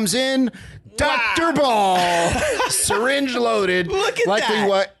 who comes in? Dr. Ball, syringe loaded. Look at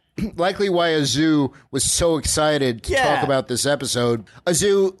that. Likely why Azu was so excited to talk about this episode.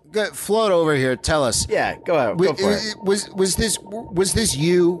 Azu, float over here. Tell us. Yeah, go ahead. Go for it. Was this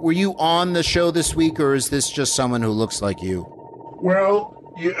you? Were you on the show this week, or is this just someone who looks like you? Well,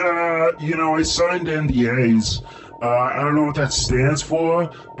 I signed NDAs. I don't know what that stands for,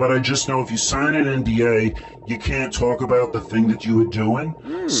 but I just know if you sign an NDA, you can't talk about the thing that you were doing.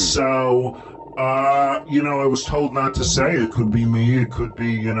 So, I was told not to say. It could be me. It could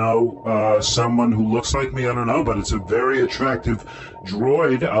be, someone who looks like me. I don't know, but it's a very attractive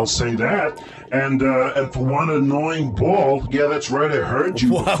droid. I'll say that. And for one annoying ball, yeah, that's right. I heard you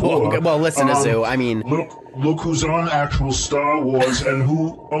before. Well, listen, Azu. I mean, look who's on actual Star Wars and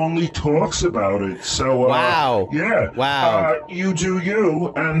who only talks about it. So, wow. You do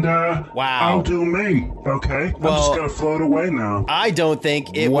you, and I'll do me. Okay, I'm just gonna float away now. I don't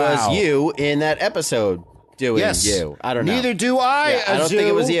think it was you in that episode. doing you. I don't know. Neither do I. Yeah, I don't think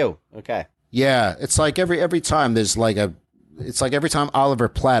it was you. Okay. Yeah, it's like every time there's like it's like every time Oliver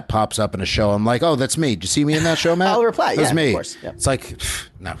Platt pops up in a show, I'm like, oh, that's me. Did you see me in that show, Matt? Oliver Platt, That's me. Of course. Yeah. It's like,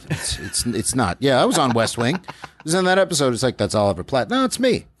 no, it's not. Yeah, I was on West Wing. I was in that episode. It's like, that's Oliver Platt. No, it's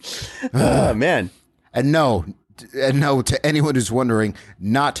me. Oh, man. And no, to anyone who's wondering,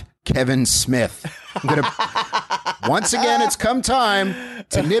 not Kevin Smith. I'm gonna once again. It's come time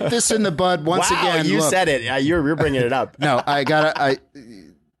to nip this in the bud. Once again, you said it. You're bringing it up. No, I gotta.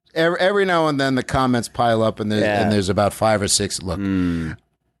 Every now and then the comments pile up, and there's about 5 or 6. Look,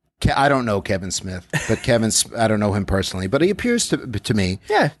 I don't know Kevin Smith, but I don't know him personally, but he appears to me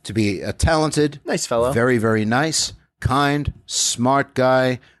to be a talented, nice fellow, very, very nice, kind, smart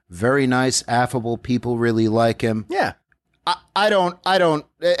guy, very nice, affable. People really like him. Yeah. I don't,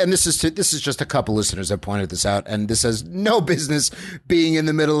 and this is just a couple listeners that pointed this out, and this has no business being in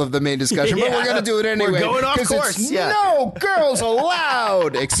the middle of the main discussion, but we're going to do it anyway. We're going off course. No girls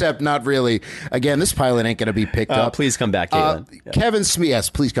allowed, except not really. Again, this pilot ain't going to be picked up. Please come back, Caitlin. Kevin Smith,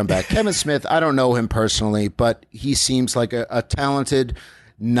 yes, please come back. Kevin Smith, I don't know him personally, but he seems like a talented,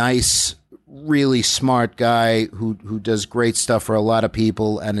 nice, really smart guy who does great stuff for a lot of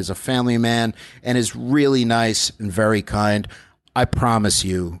people and is a family man and is really nice and very kind. I promise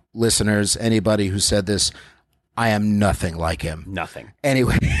you, listeners, anybody who said this, I am nothing like him. Nothing.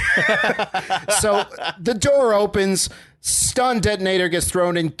 Anyway, so the door opens, stun detonator gets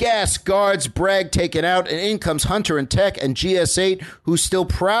thrown in, gas, guards, Bragg taken out, and in comes Hunter and Tech and GS8, who still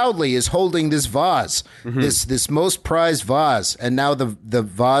proudly is holding this vase, this most prized vase, and now the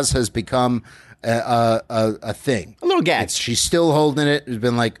vase has become a thing, a little gag. She's still holding it. It's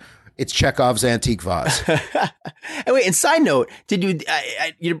been like, it's Chekhov's antique vase. And wait, and side note, did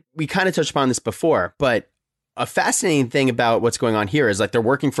we kind of touched upon this before, but a fascinating thing about what's going on here is like they're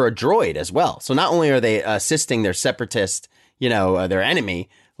working for a droid as well. So not only are they assisting their separatist, their enemy,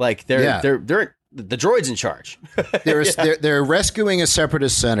 like they're the droid's in charge. They're rescuing a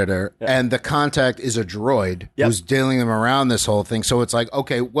separatist senator, and the contact is a droid who's dealing them around this whole thing. So it's like,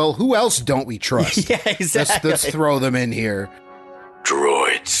 okay, well, who else don't we trust? Yeah, exactly. Let's throw them in here.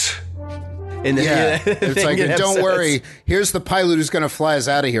 Droids. It's like, don't worry. Here's the pilot who's going to fly us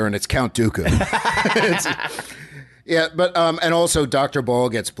out of here, and it's Count Dooku. But and also Dr. Ball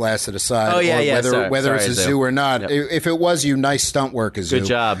gets blasted aside. Whether it's a zoo or not. Yep. If it was you, nice stunt work, Zoo. Good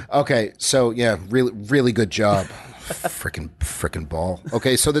job. Okay, so really good job. Frickin' Ball.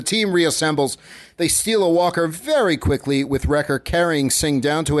 Okay, so the team reassembles. They steal a walker very quickly with Wrecker carrying Singh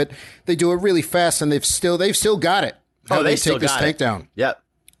down to it. They do it really fast, and they've still got it. They take this tank down. Yep.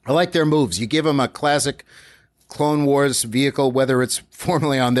 I like their moves. You give them a classic Clone Wars vehicle, whether it's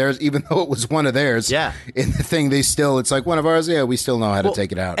formerly on theirs, even though it was one of theirs. Yeah. In the thing, it's like one of ours. Yeah, we still know how to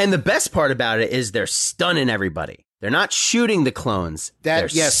take it out. And the best part about it is they're stunning everybody. They're not shooting the clones. They're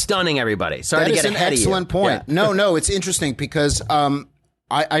stunning everybody. Sorry to get ahead of you. That is an excellent point. Yeah. No, it's interesting because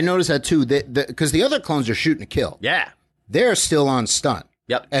I noticed that too. Because the other clones are shooting to kill. Yeah. They're still on stun.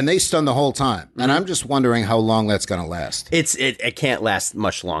 Yep. And they stun the whole time. Mm-hmm. And I'm just wondering how long that's going to last. It can't last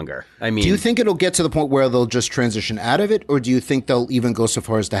much longer. I mean, do you think it'll get to the point where they'll just transition out of it? Or do you think they'll even go so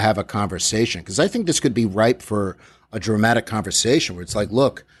far as to have a conversation? Because I think this could be ripe for a dramatic conversation where it's like,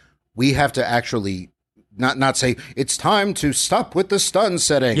 look, we have to actually not say it's time to stop with the stun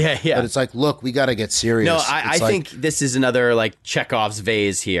setting. Yeah. But it's like, look, we got to get serious. No, I think this is another like Chekhov's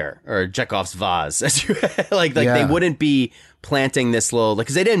vase here, or Chekhov's vase. They wouldn't be planting this little,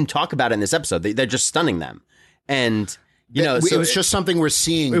 because they didn't talk about it in this episode. They're just stunning them. And, it was just something we're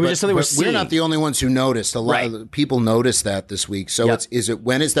seeing. It was just something we're seeing. We're not the only ones who noticed. A lot of people noticed that this week. So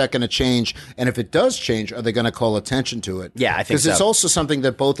when is that going to change? And if it does change, are they going to call attention to it? Yeah, I think so. Because it's also something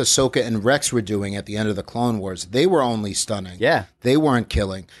that both Ahsoka and Rex were doing at the end of the Clone Wars. They were only stunning. Yeah. They weren't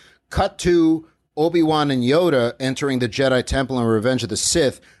killing. Cut to Obi-Wan and Yoda entering the Jedi Temple in Revenge of the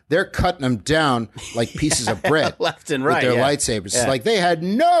Sith. They're cutting them down like pieces of bread. Left and right. With their lightsabers. Yeah. Like they had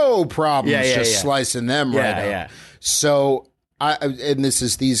no problem slicing them right out. Yeah. So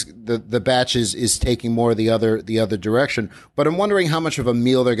the batch is taking more of the other direction. But I'm wondering how much of a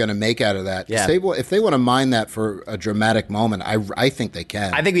meal they're going to make out of that. Yeah. If they want to mine that for a dramatic moment, I think they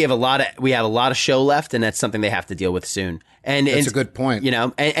can. I think we have a lot of show left, and that's something they have to deal with soon. And that's a good point.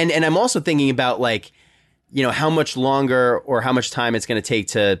 And I'm also thinking about like, how much longer or how much time it's going to take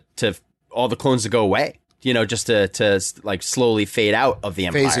to all the clones to go away. Just to like slowly fade out of the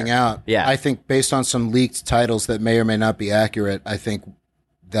Empire. Phasing out. Yeah. I think based on some leaked titles that may or may not be accurate, I think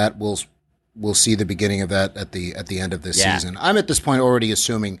that we'll see the beginning of that at the end of this season. I'm at this point already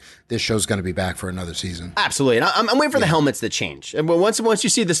assuming this show's going to be back for another season. Absolutely. And I'm waiting for the helmets that change. And once you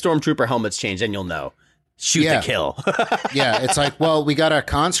see the Stormtrooper helmets change, then you'll know. shoot Yeah. to kill. Yeah, it's like, well, we got our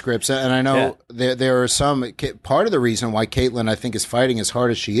conscripts, and I know there are some. Part of the reason why Caitlin, I think, is fighting as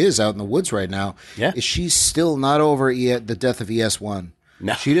hard as she is out in the woods right now is she's still not over the death of ES1.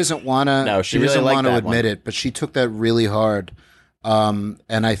 No. She doesn't want to. No, she really doesn't liked want to that admit one. it, but she took that really hard. And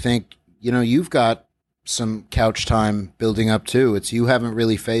I think you've got some couch time building up too. You haven't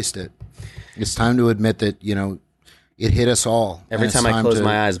really faced it. It's time to admit that it hit us all. Every time I close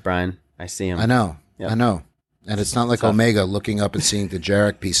my eyes, Brian, I see him. I know. Yep. I know. And it's not like Omega looking up and seeing the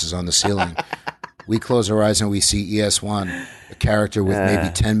Jarek pieces on the ceiling. We close our eyes and we see ES1, a character with maybe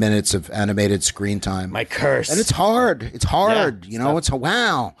 10 minutes of animated screen time. My curse. And it's hard. It's hard. It's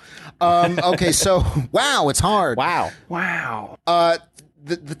wow. Okay, so wow, it's hard. Wow.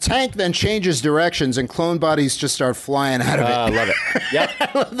 The tank then changes directions and clone bodies just start flying out of it. I love it. Yep.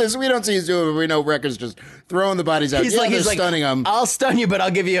 I love this. We don't see us do it, but we know Wrecker's just throwing the bodies out. He's like stunning them. I'll stun you, but I'll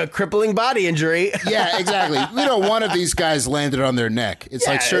give you a crippling body injury. Yeah, exactly. One of these guys landed on their neck. It's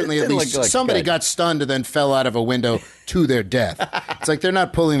like certainly at least somebody got stunned and then fell out of a window to their death. It's like they're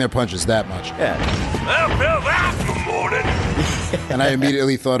not pulling their punches that much. Yeah. Well, that's the morning. And I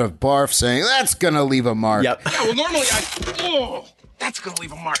immediately thought of Barf saying, that's going to leave a mark. Yep. Yeah, well, normally that's going to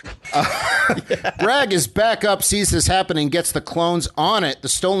leave a mark. Bragg is back up, sees this happening, gets the clones on it. The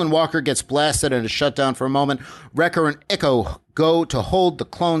stolen walker gets blasted and is shut down for a moment. Wrecker and Echo go to hold the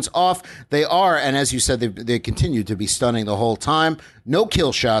clones off. They are, and as you said, they continue to be stunning the whole time. No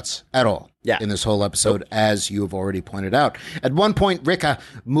kill shots at all in this whole episode, as you have already pointed out. At one point, Rika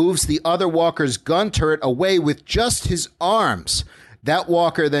moves the other walker's gun turret away with just his arms. That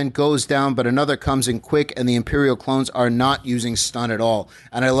walker then goes down, but another comes in quick, and the Imperial clones are not using stun at all.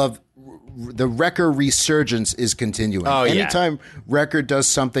 And I love the Wrecker resurgence is continuing. Oh, yeah. Anytime Wrecker does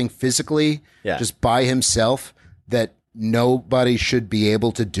something physically, just by himself, that nobody should be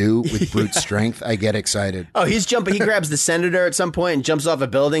able to do with brute strength, I get excited. Oh, he's jumping. He grabs the senator at some point and jumps off a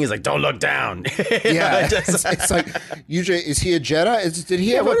building. He's like, don't look down. Yeah. It's like, usually, is he a Jedi? Did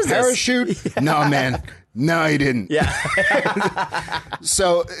he have a parachute? No, man. No, he didn't. Yeah.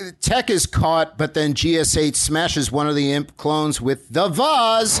 So Tech is caught, but then GS8 smashes one of the imp clones with the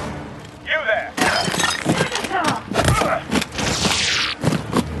vase. You there.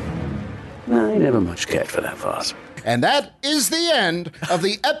 I never much cared for that vase. And that is the end of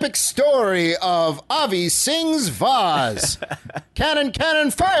the epic story of Avi Singh's vase. Cannon,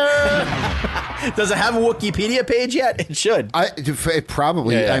 fire! Does it have a Wikipedia page yet? It should. It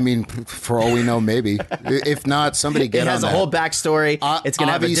probably. Yeah. I mean, for all we know, maybe. If not, somebody get on that. It has a whole backstory. It's going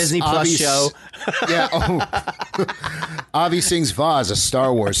to have a Disney Plus show. Yeah. Avi Singh's vase, a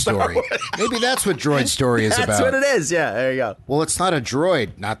Star Wars story. Maybe that's what Droid Story is about. That's what it is. Yeah, there you go. Well, it's not a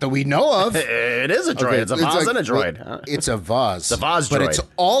droid. Not that we know of. It is a droid. Okay, it's a vase and a droid. It's a vase. It's a vase droid. But it's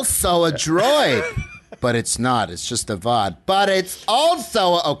also a droid. But it's not. It's just a VOD. But it's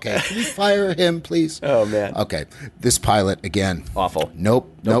also... Okay, can you fire him, please? Oh, man. Okay, this pilot, again. Awful. Nope.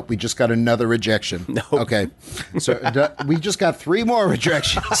 We just got another rejection. Nope. Okay, so we just got 3 more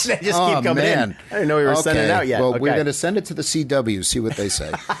rejections. They just keep coming in. I didn't know we were sending it out yet. Well, we're going to send it to the CW, see what they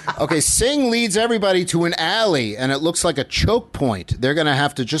say. Okay, Singh leads everybody to an alley, and it looks like a choke point. They're going to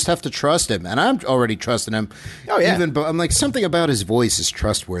have to trust him, and I'm already trusting him. Oh, yeah. But I'm like, something about his voice is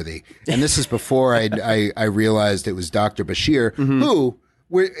trustworthy. And this is before I realized it was Dr. Bashir, who...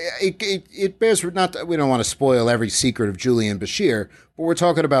 It bears not. We don't want to spoil every secret of Julian Bashir, but we're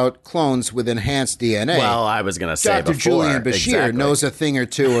talking about clones with enhanced DNA. Well, I was going to say Dr. before. Julian Bashir knows a thing or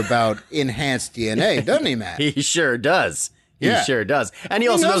two about enhanced DNA, doesn't he, Matt? He sure does. He sure does, and he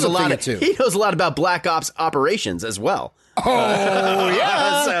also knows knows a lot. He knows a lot about Black Ops operations as well. Oh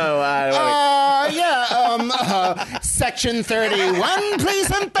yeah. So Section 31,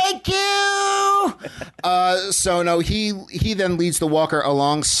 please and thank you. So no, he then leads the walker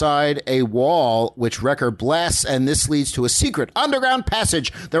alongside a wall, which Wrecker blasts, and this leads to a secret underground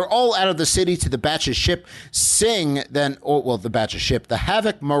passage. They're all out of the city to the Batch's ship. Singh then, the Batch's ship, the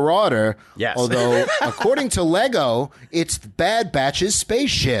Havoc Marauder. Yes. Although according to Lego, it's the Bad Batch's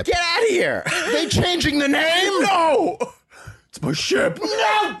spaceship. Get out of here! They changing the name? No. It's my ship.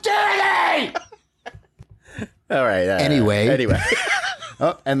 No, dirty! All right. Anyway.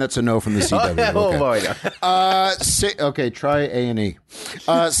 Oh, and that's a no from the CW. Oh, boy. Okay, try A&E.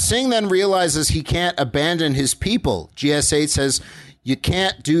 Singh then realizes he can't abandon his people. GS8 says, you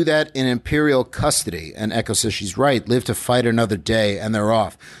can't do that in Imperial custody. And Echo says she's right. Live to fight another day, and they're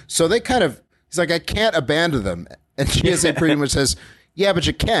off. So they he's like, I can't abandon them. And GS8 pretty much says, yeah, but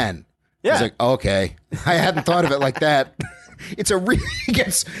you can. Yeah. He's like, okay. I hadn't thought of it like that. He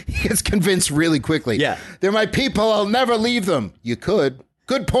gets convinced really quickly. Yeah. They're my people. I'll never leave them. You could.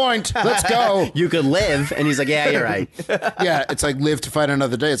 Good point. Let's go. You could live. And he's like, yeah, you're right. Yeah, it's like live to fight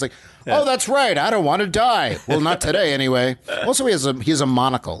another day. It's like, oh, that's right. I don't want to die. Well, not today anyway. Also, he has a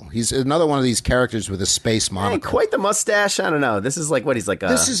monocle. He's another one of these characters with a space monocle. Hey, quite the mustache. I don't know. This is like what he's like.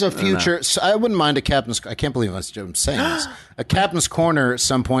 This is a future. So I wouldn't mind a captain's. I can't believe I'm saying this. A captain's corner at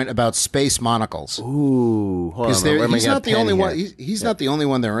some point about space monocles. Ooh, because he's not the only one. He's not the only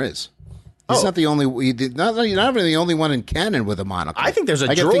one there is. He's not the only. Not even the only one in canon with a monocle. I think there's a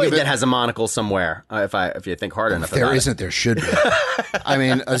droid that has a monocle somewhere. If you think hard enough, there isn't. There should be. I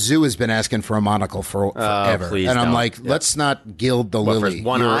mean, a zoo has been asking for a monocle forever, and I'm like, let's not gild the lily. For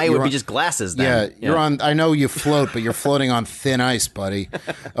one eye would be just glasses. Then. Yeah, you're on. I know you float, but you're floating on thin ice, buddy.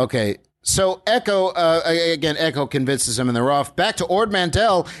 Okay. So Echo, again, Echo convinces him and they're off. Back to Ord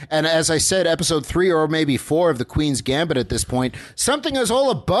Mantell, and as I said, episode 3 or maybe 4 of The Queen's Gambit at this point, something is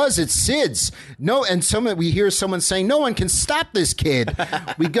all abuzz at Sid's. We hear someone saying, no one can stop this kid.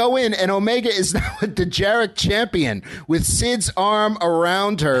 We go in, and Omega is now a Dejarik champion with Sid's arm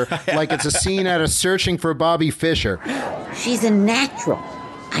around her like it's a scene out of Searching for Bobby Fischer. She's a natural.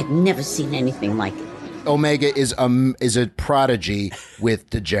 I've never seen anything like it. Omega is a prodigy with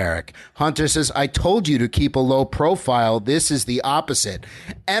Dejarik. Hunter says, I told you to keep a low profile. This is the opposite.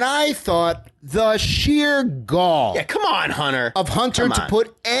 And I thought the sheer gall. Yeah, come on, Hunter. Of Hunter to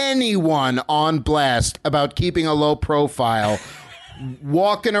put anyone on blast about keeping a low profile.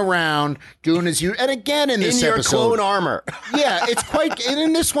 Walking around doing his and again in this your episode, clone armor. Yeah, it's quite. And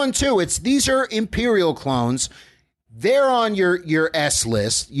in this one too, these are Imperial clones. They're on your S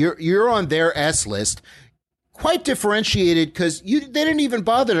list. You're on their S list. Quite differentiated because they didn't even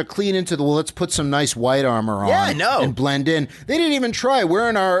bother to clean into let's put some nice white armor on. Yeah, no. And blend in. They didn't even try.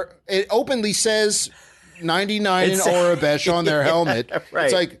 It openly says 99 in Aurebesh on their helmet. Right.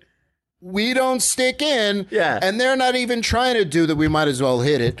 It's like, we don't stick in. Yeah. And they're not even trying to do that. We might as well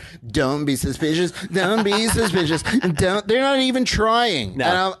hit it. Don't be suspicious. Don't be suspicious. They're not even trying. No.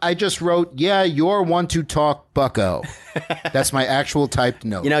 And I just wrote, yeah, you're one to talk, bucko. That's my actual typed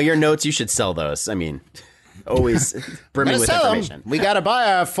note. Your notes, you should sell those. I mean, always brimming with information. We got a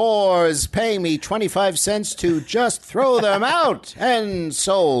buyer for is paying me 25 cents to just throw them out and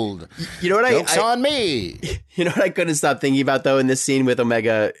sold. You know what Joke's on me. You know what I couldn't stop thinking about though in this scene with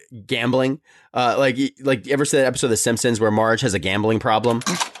Omega gambling? Like you ever see that episode of The Simpsons where Marge has a gambling problem?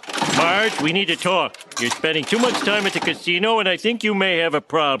 Marge, we need to talk. You're spending too much time at the casino, and I think you may have a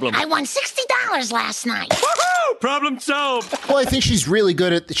problem. I won $60 last night. Woohoo! Problem solved. Well, I think she's really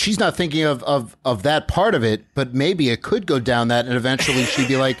good at. She's not thinking of that part of it, but maybe it could go down that, and eventually she'd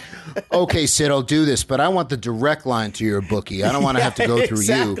be like, "Okay, Sid, I'll do this, but I want the direct line to your bookie. I don't want to have to go through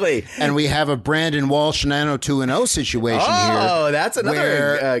you." And we have a Brandon Walsh 90210 situation here. Oh, that's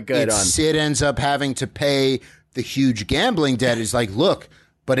another good one. Sid ends up having to pay the huge gambling debt. He's like, "Look,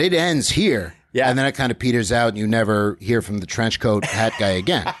 but it ends here." Yeah. And then it kind of peters out and you never hear from the trench coat hat guy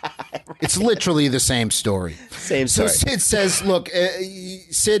again. It's literally the same story. Same story. So Sid says, look,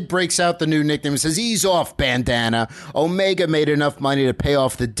 Sid breaks out the new nickname and says, ease off, bandana. Omega made enough money to pay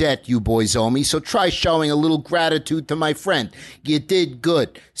off the debt you boys owe me, so try showing a little gratitude to my friend. You did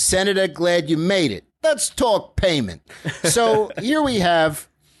good. Senator, glad you made it. Let's talk payment. So here we have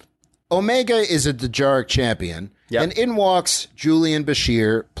Omega is a Dejarik champion, and in walks Julian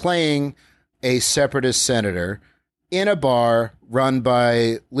Bashir playing a separatist senator in a bar run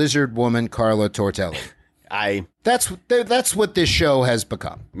by lizard woman Carla Tortelli. That's what this show has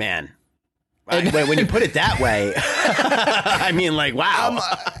become. Man. When you put it that way, I mean, like, wow.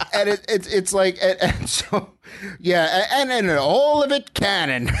 And it's like, and so, yeah, and all of it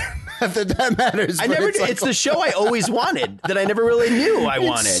canon. That matters. It's the show I always wanted that I never really knew I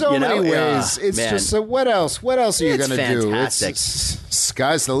wanted. So many ways. It's just what else? What else are you going to do? Fantastic.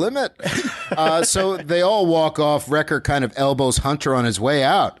 Sky's the limit. So they all walk off. Wrecker kind of elbows Hunter on his way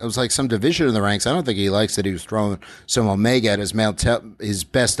out. It was like some division in the ranks. I don't think he likes that he was throwing some Omega at his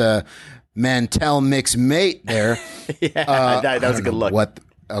best Mantell mix mate there. That was a good look.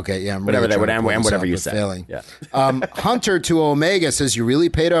 Okay, yeah, I'm whatever really whatever you said. Failing. Yeah. Hunter to Omega says, you really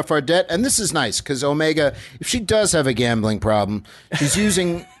paid off our debt? And this is nice because Omega, if she does have a gambling problem, she's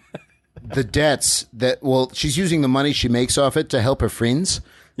using the debts she's using the money she makes off it to help her friends.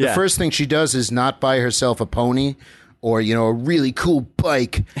 The first thing she does is not buy herself a pony or, a really cool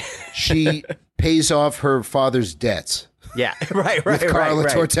bike. She pays off her father's debts. Yeah, right. With Carla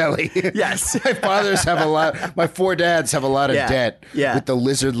Tortelli. Yes. My 4 dads have a lot of debt with the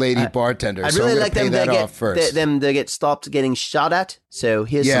lizard lady bartender. I'd really like them to get stopped getting shot at. So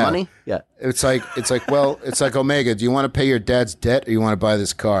here's some money. Yeah. It's like Omega, do you want to pay your dad's debt or you want to buy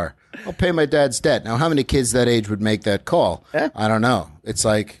this car? I'll pay my dad's debt. Now, how many kids that age would make that call? I don't know. It's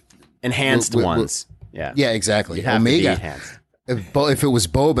like enhanced ones. Yeah. Yeah, exactly. You'd have to be Omega. enhanced. If it was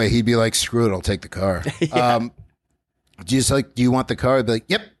Boba, he'd be like, screw it, I'll take the car. Do you want the car? I'd be like,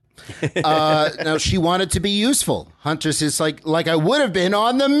 yep. Now, she wanted to be useful. Hunter's is like I would have been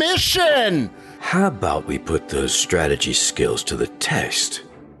on the mission. How about we put those strategy skills to the test?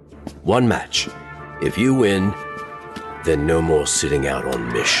 One match. If you win, then no more sitting out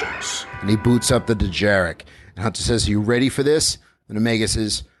on missions. And he boots up the Dejarik. And Hunter says, are you ready for this? And Omega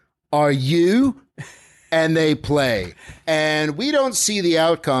says, are you? And they play. And we don't see the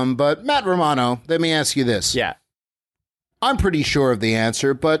outcome, but Matt Romano, let me ask you this. Yeah. I'm pretty sure of the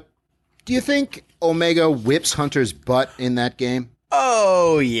answer, but do you think Omega whips Hunter's butt in that game?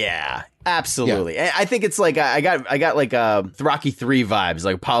 Oh, yeah. Absolutely. Yeah. I think it's like I got like Rocky 3 vibes,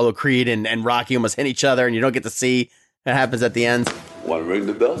 like Apollo Creed and Rocky almost hit each other, and you don't get to see what happens at the end. Want to ring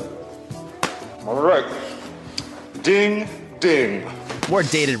the bell? All right. Ding, ding. More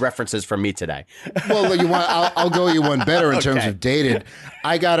dated references from me today. Well, I'll go you one better in terms of dated.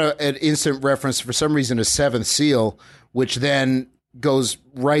 I got an instant reference for some reason to Seventh Seal, which then goes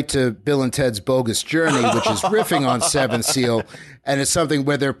right to Bill and Ted's Bogus Journey, which is riffing on Seventh Seal, and it's something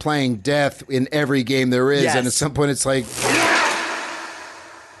where they're playing death in every game there is, and at some point it's like,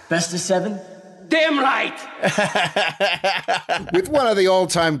 best of 7. Damn right! With one of the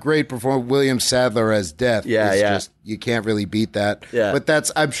all-time great performers, William Sadler as Death. Just, you can't really beat that. Yeah.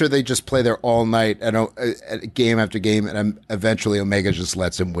 But I'm sure they just play there all night and game after game, and eventually Omega just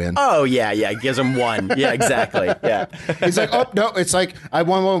lets him win. Oh, yeah, gives him one. Yeah, exactly. Yeah. He's like, oh, no, it's like, I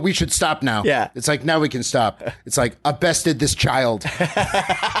won one, we should stop now. Yeah. It's like, now we can stop. It's like, I bested this child.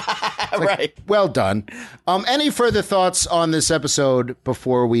 Like, right. Well done. Any further thoughts on this episode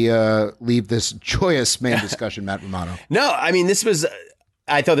before we leave this joyous main discussion, Matt Romano? No, I mean,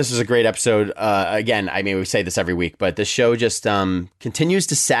 I thought this was a great episode. Again, I mean, we say this every week, but the show just continues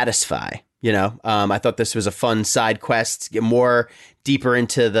to satisfy. You know, I thought this was a fun side quest, get more deeper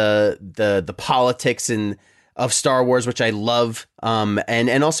into the politics of Star Wars, which I love.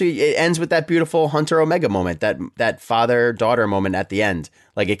 And also it ends with that beautiful Hunter Omega moment, that father-daughter moment at the end.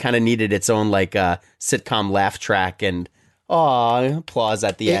 Like it kind of needed its own like sitcom laugh track and applause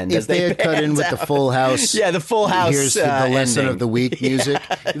at the end. If they had cut in with the Full House. Yeah, the Full House. Here's the lesson ending of the week music.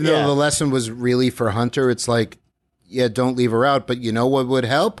 Even though the lesson was really for Hunter, it's like, yeah, don't leave her out. But you know what would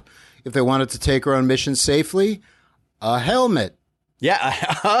help? If they wanted to take her on mission safely? A helmet. Yeah,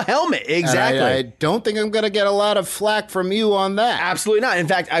 a helmet, exactly. I don't think I'm going to get a lot of flack from you on that. Absolutely not. In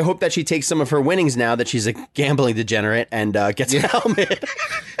fact, I hope that she takes some of her winnings now that she's a gambling degenerate and gets a helmet.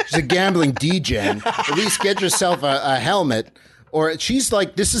 She's a gambling degen. At least get yourself a helmet. Or she's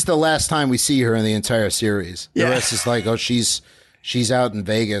like, this is the last time we see her in the entire series. The rest is like, oh, she's out in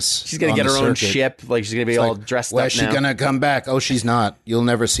Vegas. She's going to get her own ship. Like she's going to be all dressed up now. Where's she going to come back? Oh, she's not. You'll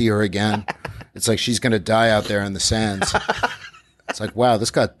never see her again. It's like she's going to die out there in the sands. It's like, wow,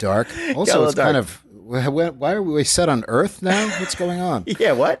 this got dark. Also, it's kind of, why are we set on Earth now? What's going on?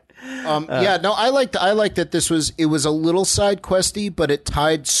 Yeah, what? I liked that it was a little side questy, but it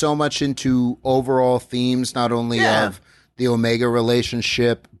tied so much into overall themes, not only of the Omega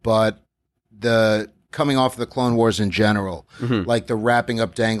relationship, but the coming off of the Clone Wars in general, like the wrapping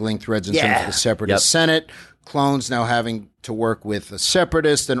up dangling threads in terms of the Separatist Senate, clones now having to work with the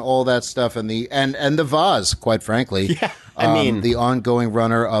Separatist and all that stuff, and the Vaz, quite frankly. Yeah. I mean, the ongoing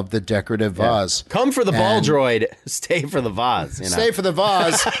runner of the decorative Vaz. Come for the ball droid, stay for the Vaz. You know? Stay for the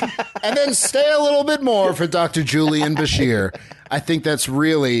Vaz, and then stay a little bit more for Dr. Julian Bashir. I think that's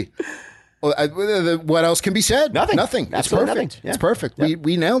really. What else can be said? Nothing. It's perfect. Nothing. Yeah. It's perfect. Yep.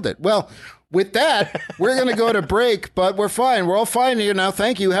 We nailed it. Well, with that, we're going to go to break, but we're fine. We're all fine here now.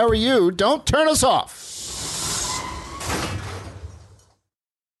 Thank you. How are you? Don't turn us off.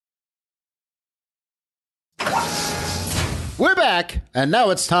 We're back, and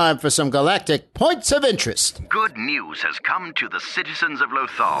now it's time for some galactic points of interest. Good news has come to the citizens of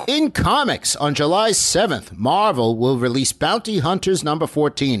Lothal. In comics, on July 7th, Marvel will release Bounty Hunters number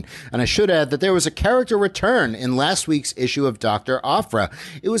 14. And I should add that there was a character return in last week's issue of Dr. Aphra.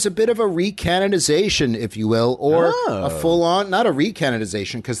 It was a bit of a recanonization, if you will, or a full-on, not a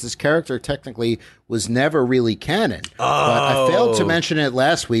recanonization, because this character technically was never really canon. But I failed to mention it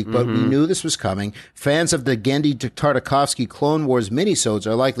last week, but we knew this was coming. Fans of the Genndy Tartakovsky Clone Wars minisodes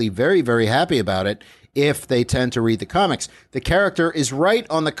are likely very, very happy about it if they tend to read the comics. The character is right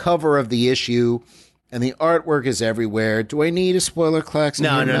on the cover of the issue, and the artwork is everywhere. Do I need a spoiler klaxon?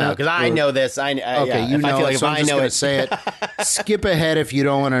 No, because I know this. Okay, you know it, so I'm just going to say it. Skip ahead if you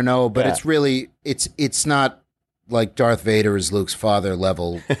don't want to know, but it's really, it's not like Darth Vader is Luke's father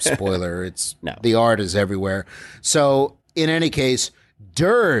level spoiler. It's the art is everywhere. So in any case,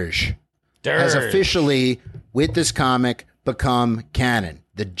 Dirge has officially, with this comic, become canon.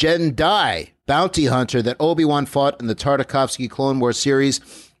 The Jedi bounty hunter that Obi-Wan fought in the Tartakovsky Clone Wars series,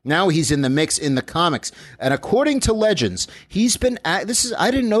 now he's in the mix in the comics. And according to legends, he's been I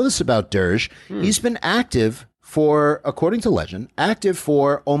didn't know this about Dirge. He's been active according to legend, active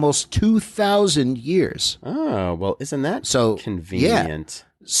for almost 2,000 years. Oh, well, isn't that so convenient?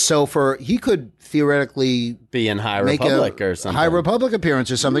 Yeah. So he could theoretically be in High Republic or something. High Republic appearance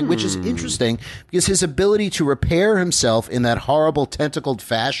or something, which is interesting because his ability to repair himself in that horrible tentacled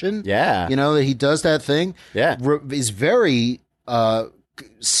fashion, that he does that thing, is very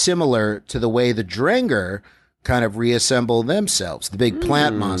similar to the way the Drengr kind of reassemble themselves, the big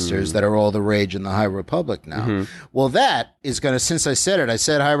plant monsters that are all the rage in the High Republic now. Well, that is going to, since I said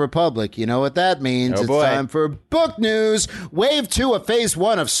High Republic, you know what that means. It's time for book news. Wave 2 of Phase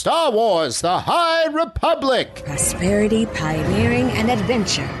 1 of Star Wars, The High Republic. Prosperity, pioneering, and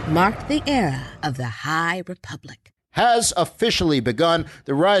adventure marked the era of the High Republic. Has officially begun.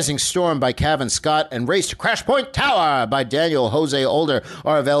 The Rising Storm by Cavan Scott and Race to Crash Point Tower by Daniel Jose Older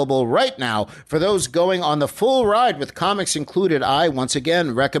are available right now. For those going on the full ride with comics included, I once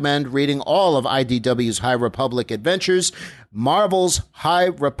again recommend reading all of IDW's High Republic adventures, Marvel's High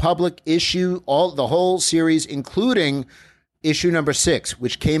Republic issue, the whole series, including issue number 6,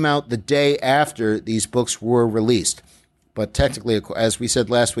 which came out the day after these books were released. But technically, as we said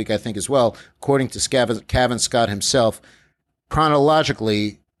last week, I think as well, according to Cavan Scott himself,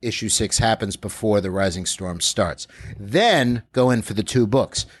 chronologically, issue 6 happens before the Rising Storm starts. Then go in for the 2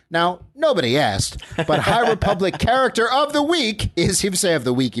 books. Now, nobody asked, but High Republic Character of the Week is, you say of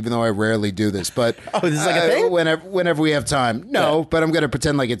the week, even though I rarely do this, but this is like a thing? Whenever we have time. No, but I'm going to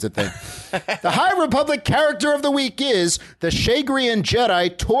pretend like it's a thing. The High Republic Character of the Week is the Shagrian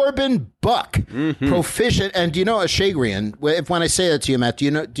Jedi Torben Buck, proficient. And do you know a Shagrian? When I say that to you, Matt,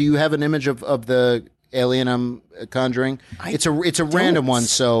 do you have an image of the alien I'm conjuring? It's a random one,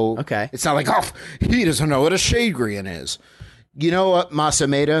 so it's not like, he doesn't know what a Shagrian is. You know what,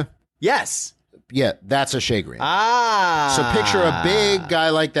 Masameda? Yes. Yeah, that's a Shagrian. So picture a big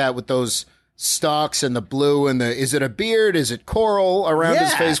guy like that with those stalks and the blue and is it a beard? Is it coral around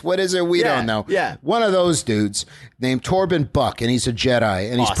his face? What is it? We don't know. Yeah. One of those dudes named Torben Buck, and he's a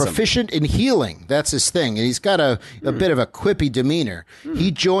Jedi, and he's proficient in healing. That's his thing. And he's got a bit of a quippy demeanor. He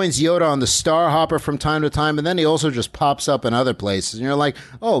joins Yoda on the Star Hopper from time to time, and then he also just pops up in other places. And you're like,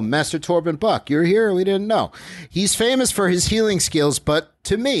 oh, Master Torben Buck, you're here? We didn't know. He's famous for his healing skills, but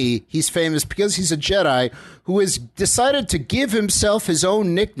to me, he's famous because he's a Jedi who has decided to give himself his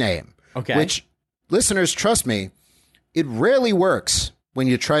own nickname. Okay. Which, listeners, trust me, it rarely works when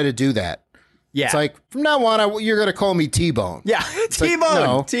you try to do that. Yeah. It's like, from now on, you're going to call me T-Bone. Yeah, It's T-Bone. like,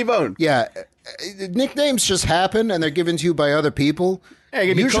 no. T-Bone. Yeah. Nicknames just happen, and they're given to you by other people. Hey,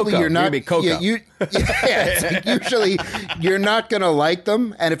 give me usually Coco. you're not. Give me Coco. It's like usually you're not going to like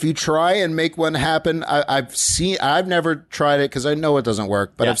them, and if you try and make one happen, I've never tried it because I know it doesn't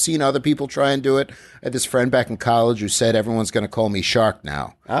work, but I've seen other people try and do it. I had this friend back in college who said everyone's going to call me Shark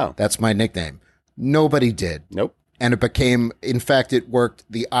now. Oh, that's my nickname. Nobody did. Nope. And it became, in fact, it worked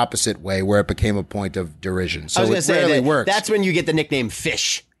the opposite way, where it became a point of derision. So I was going to say rarely works. That's when you get the nickname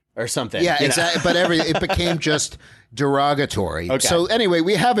Fish or something. Yeah, exactly. But it became just derogatory. Okay. So anyway,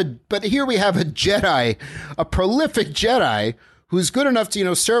 here we have a Jedi, a prolific Jedi who's good enough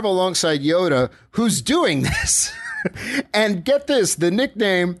to, serve alongside Yoda, who's doing this. And get this, the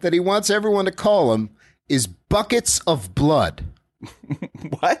nickname that he wants everyone to call him is Buckets of Blood.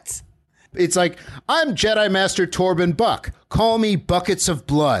 What? It's like, I'm Jedi Master Torben Buck. Call me Buckets of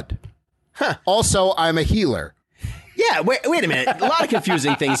Blood. Huh. Also, I'm a healer. Yeah, wait a minute. A lot of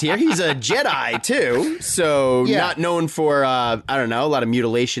confusing things here. He's a Jedi, too, so not known for, a lot of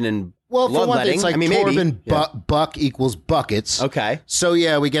mutilation and bloodletting. For one thing, it's like Torben maybe. Buck equals buckets. Okay. So,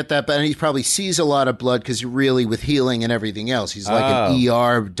 we get that, but he probably sees a lot of blood because really, with healing and everything else, he's like an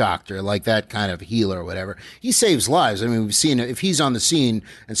ER doctor, like that kind of healer or whatever. He saves lives. I mean, we've seen it. If he's on the scene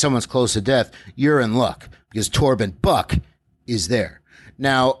and someone's close to death, you're in luck because Torben Buck is there.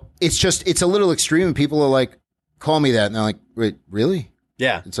 Now, it's a little extreme, and people are like, call me that. And they're like, wait, really?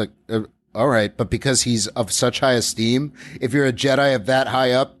 Yeah. It's like, all right. But because he's of such high esteem, if you're a Jedi of that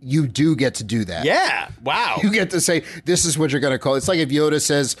high up, you do get to do that. Yeah. Wow. You get to say, this is what you're going to call it. It's like if Yoda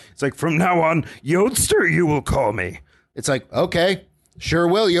says, it's like, from now on, Yodster, you will call me. It's like, okay. Sure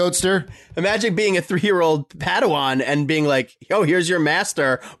will, Yodster. Imagine being a 3-year-old Padawan and being like, "Oh, here's your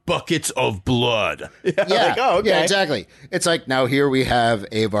master, buckets of blood." Yeah, like, oh, okay. Yeah, exactly. It's like, now here we have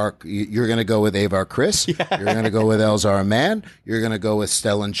Avar. You're going to go with Avar Chris. Yeah. You're going to go with Elzar Mann. You're going to go with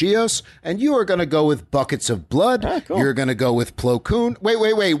Stellan Gios. And you are going to go with buckets of blood. Cool. You're going to go with Plo Koon. Wait.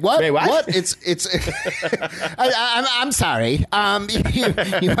 What? Wait, what? It's. I'm sorry.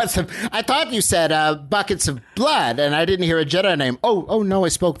 You must have. I thought you said buckets of blood, and I didn't hear a Jedi name. Oh no, I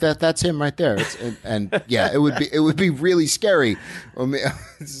spoke that. That's him right there. And yeah, it would be really scary.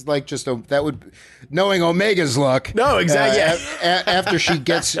 It's like knowing Omega's luck. No, exactly. After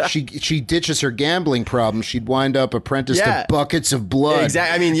she ditches her gambling problem, she'd wind up apprenticed to buckets of blood.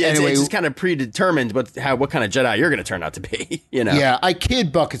 Exactly. I mean, anyway, it's just kind of predetermined what kind of Jedi you're going to turn out to be. You know. Yeah, I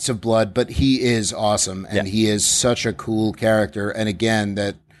kid buckets of blood, but he is awesome, and he is such a cool character. And again,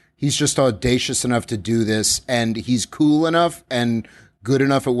 that he's just audacious enough to do this, and he's cool enough and good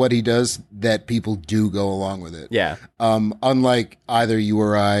enough at what he does that people do go along with it. Yeah. Unlike either you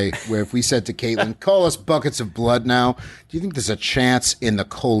or I, where if we said to Caitlin, call us buckets of blood now, do you think there's a chance in the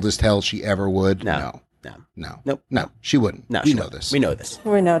coldest hell she ever would? No. No, she wouldn't. No, we know this. We know this.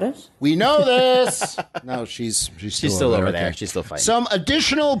 We notice. We know this. No, she's still over there. Okay. She's still fighting. Some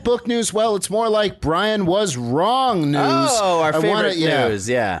additional book news. Well, it's more like Brian was wrong news. Oh, our favorite news.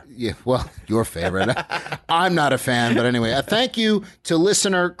 Yeah. Well, your favorite. I'm not a fan, but anyway, a thank you to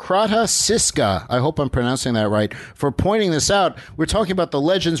listener Krata Siska. I hope I'm pronouncing that right, for pointing this out. We're talking about the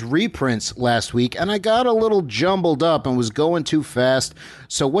Legends reprints last week, and I got a little jumbled up and was going too fast.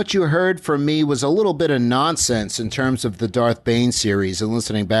 So what you heard from me was a little bit of nonsense in terms of the Darth Bane series. And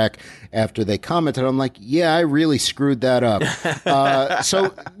listening back after they commented, I'm like, yeah, I really screwed that up.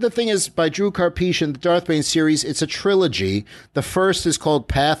 So the thing is, by Drew Karpyshyn, the Darth Bane series, it's a trilogy. The first is called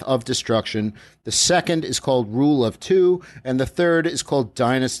Path of Destruction. The second is called Rule of Two. And the third is called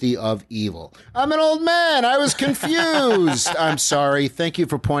Dynasty of Evil. I'm an old man. I was confused. I'm sorry. Thank you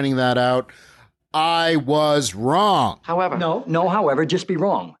for pointing that out. I was wrong. However. No, however, just be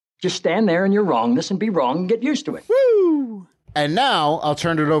wrong. Just stand there in your wrongness and be wrong and get used to it. Woo! And now I'll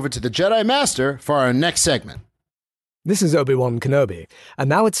turn it over to the Jedi Master for our next segment. This is Obi-Wan Kenobi, and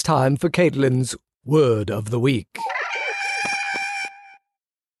now it's time for Caitlin's Word of the Week.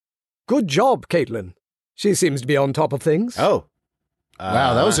 Good job, Caitlin. She seems to be on top of things. Oh.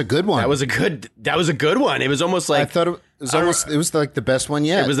 Wow, that was a good one. That was a good one. It was almost like... I thought it was like the best one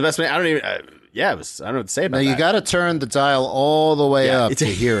yet. It was the best one. I don't even... I don't know what to say about that. Now, you got to turn the dial all the way up to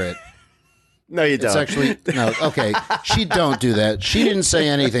hear it. No, you don't. It's actually... No, okay. She don't do that. She didn't say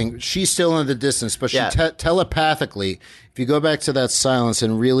anything. She's still in the distance, but she telepathically, if you go back to that silence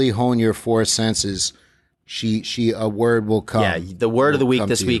and really hone your four senses, a word will come. Yeah, the word of the week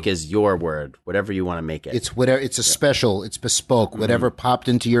this week is your word, whatever you want to make it. It's whatever. It's a special. It's bespoke. Mm-hmm. Whatever popped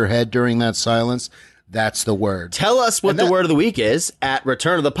into your head during that silence, that's the word. Tell us what the word of the week is at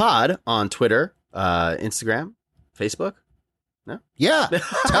Return of the Pod on Twitter, Instagram, Facebook. No? Yeah.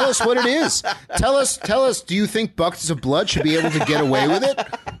 Tell us what it is. Tell us, do you think buckets of blood should be able to get away with it?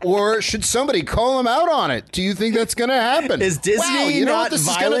 Or should somebody call them out on it? Do you think that's going to happen? Is Disney not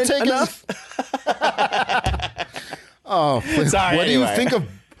violent enough? Sorry, what do you think of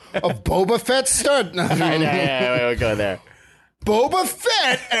Boba Fett start? No, we'll go there. Boba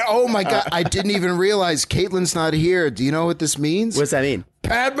Fett! Oh my God, I didn't even realize Caitlin's not here. Do you know what this means? What's that mean?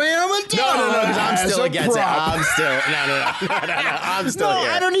 Padme Amidala. No, because I'm still against it. I'm still here.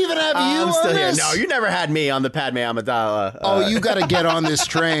 I don't even have you I'm still on here. this. No, you never had me on the Padme Amidala. Oh, you got to get on this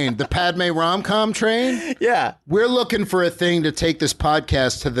train. The Padme rom-com train? Yeah. We're looking for a thing to take this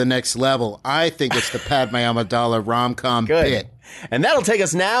podcast to the next level. I think it's the Padme Amidala rom-com bit. And that'll take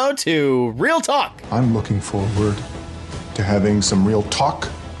us now to Real Talk. I'm looking forward to having some real talk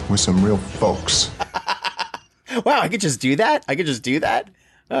with some real folks. Wow, I could just do that? Yeah,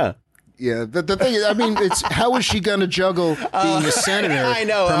 the thing is, I mean, it's how is she going to juggle being a senator I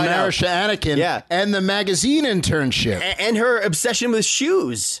know. Marisha Anakin and the magazine internship? And her obsession with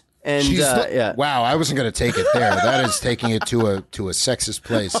shoes. And wow, I wasn't going to take it there. That is taking it to a sexist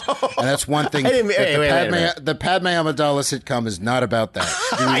place, and that's one thing. The Padme Amidala sitcom is not about that.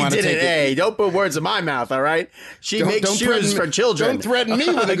 I didn't. Hey, don't put words in my mouth. All right, she makes shoes for children. Don't threaten me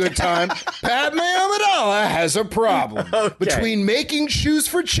with a good time. Padme Amidala has a problem between making shoes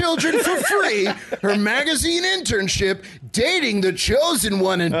for children for free, her magazine internship, dating the chosen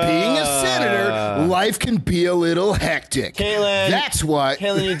one, and being a senator. Life can be a little hectic. Caitlin, that's what.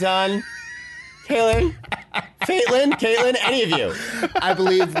 Caitlin, you done? Caitlin, Caitlin, any of you. I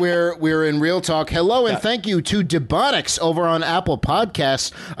believe we're in Real Talk. Hello, and thank you to Debonics over on Apple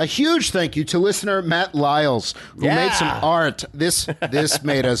Podcasts. A huge thank you to listener Matt Lyles, who made some art. This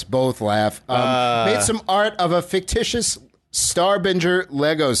made us both laugh. Made some art of a fictitious Starbinger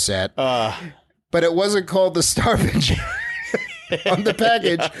Lego set, but it wasn't called the Starbinger. On the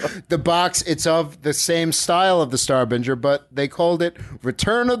package, the box, it's of the same style of the Starbinger, but they called it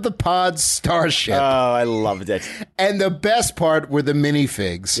Return of the Pod Starship. Oh, I loved it. And the best part were the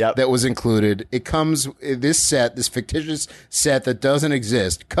minifigs that was included. It comes, this fictitious set that doesn't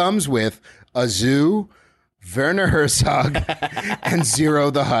exist, comes with a zoo, Werner Herzog, and Zero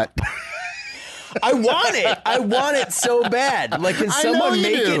the Hutt. I want it so bad. Like, can someone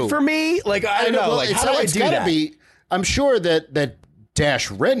make it for me? Like, I don't know. Well, like, how do I do that? I'm sure that Dash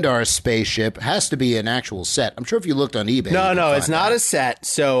Rendar's spaceship has to be an actual set. I'm sure if you looked on eBay. No, it's not a set.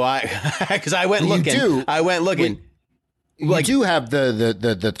 So because I went looking. I went looking. You do have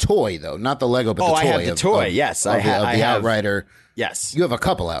the toy though, not the Lego, but the toy. I have the toy. Yes, I have the Outrider. Yes, you have a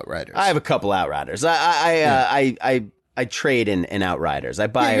couple Outriders. I have a couple Outriders. I trade in Outriders. I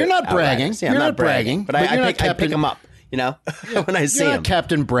buy. You're not bragging. Yeah, I'm not bragging, but I pick them up. You know, when I see you're him. Not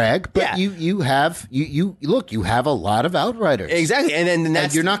Captain Bragg, but you have a lot of Outriders. Exactly, and then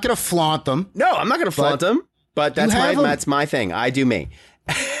and you're not going to flaunt them. No, I'm not going to flaunt them. But that's my thing. I do me.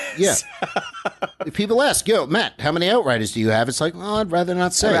 Yeah. If people ask, Matt, how many Outriders do you have? It's like, well, I'd rather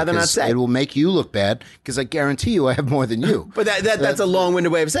not say. It will make you look bad because I guarantee you I have more than you. But that's a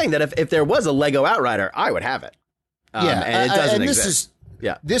long-winded way of saying that if there was a Lego Outrider, I would have it. And it doesn't exist.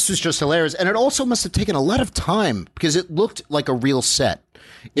 This was just hilarious. And it also must have taken a lot of time because it looked like a real set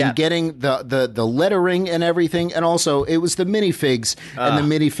in getting the lettering and everything. And also, it was the minifigs and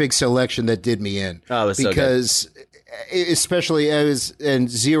the minifig selection that did me in. Oh, it was because so good. Especially and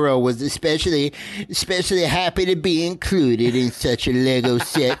Zero was especially happy to be included in such a Lego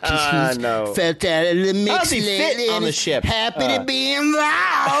set because he felt out of the mix lately on the ship. Happy to be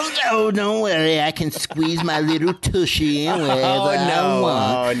involved. Oh, don't worry, I can squeeze my little tushy in wherever I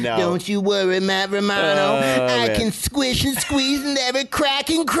want. Oh, no. Don't you worry, Matt Romano. I can squish and squeeze in every crack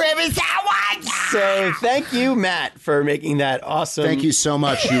and crevice I want. So thank you, Matt, for making that awesome. Thank you so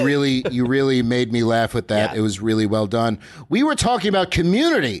much. You really made me laugh with that. It was really well done. We were talking about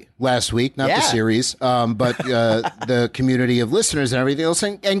Community last week, not the series, but the community of listeners and everything else.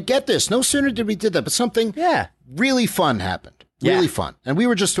 And get this, no sooner did we did that, but something really fun happened. Really fun. And we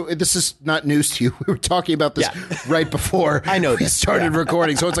were this is not news to you. We were talking about this right before we started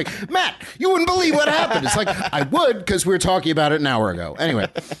recording. So it's like, Matt, you wouldn't believe what happened. It's like, I would because we were talking about it an hour ago. Anyway,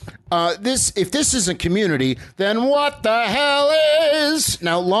 if this isn't Community, then what the hell is?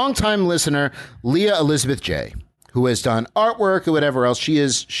 Now, longtime listener, Leah Elizabeth J., who has done artwork or whatever else, she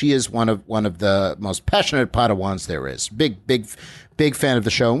is one of the most passionate Padawans there is. Big fan of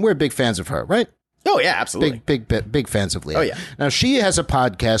the show, and we're big fans of her, right? Oh yeah, absolutely. Big fans of Leah. Oh yeah. Now she has a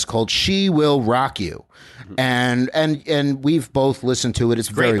podcast called She Will Rock You, and we've both listened to it. It's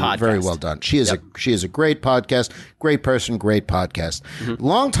very well done. She is a great podcast, great person, great podcast.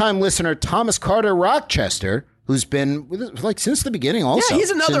 Longtime listener Thomas Carter Rochester, who's been with us like since the beginning. Also, yeah,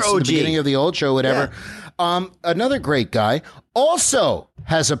 he's another since OG. The beginning of the old show, whatever. Yeah. Another great guy also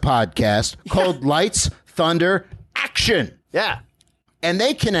has a podcast called Lights, Thunder, Action. Yeah. And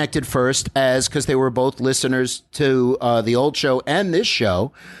they connected first because they were both listeners to the old show and this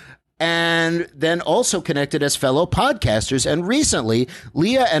show, and then also connected as fellow podcasters. And recently,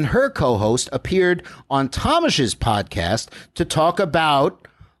 Leah and her co-host appeared on Thomas's podcast to talk about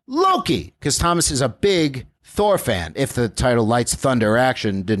Loki, because Thomas is a big Thor fan. If the title Lights, Thunder,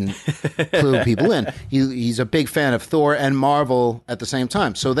 Action didn't clue people in, he's a big fan of Thor and Marvel at the same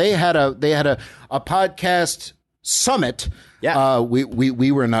time. So they had a podcast summit. Yeah,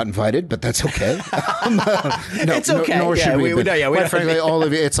 we were not invited, but that's okay. It's okay. Nor should we. Quite frankly, all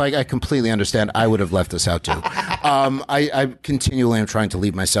of you, it's like I completely understand. I would have left this out too. I continually am trying to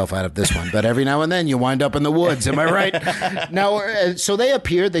leave myself out of this one, but every now and then you wind up in the woods. Am I right? Now, so they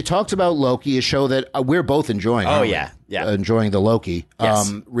appeared. They talked about Loki, a show that we're both enjoying. Oh yeah, enjoying the Loki.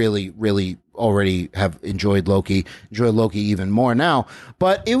 Yes. Really already have enjoyed Loki even more now.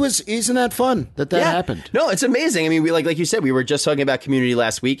 But isn't that fun that happened? No, it's amazing. I mean, we like you said, we were just talking about Community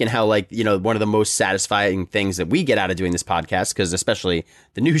last week and how one of the most satisfying things that we get out of doing this podcast, because especially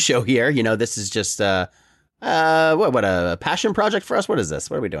the new show here, this is just what a passion project for us. What is this?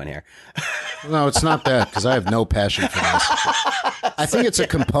 What are we doing here? No, it's not that, because I have no passion for this. I think it's a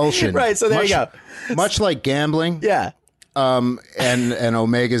compulsion. Right. So there you go. Much like gambling. Yeah. And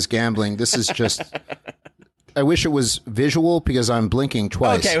Omega's gambling. This is just I wish it was visual because I'm blinking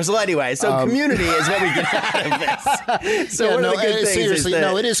twice. Okay, so anyway, Community is what we get out of this. So one of the good things seriously, is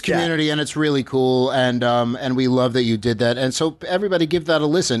that, it is Community, and it's really cool, and we love that you did that. And so everybody, give that a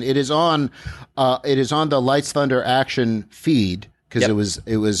listen. It is on the Lights Thunder Action feed because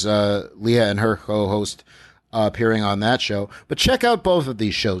it was Leah and her co-host appearing on that show. But check out both of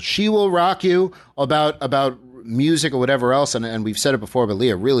these shows. She Will Rock You about music or whatever else, and we've said it before, but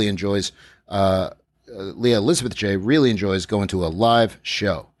Leah really enjoys. Leah Elizabeth J really enjoys going to a live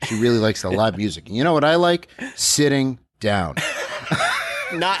show. She really likes the live music. And you know what I like? Sitting down.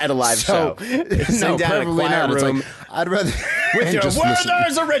 Not at a live show. Sitting down in a quiet room. It's like, I'd rather with your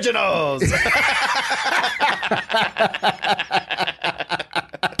Werther's Originals.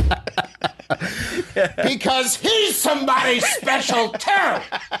 Because he's somebody special too.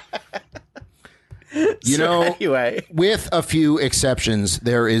 Anyway, with a few exceptions,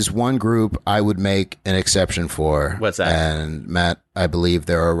 there is one group I would make an exception for. What's that? And Matt, I believe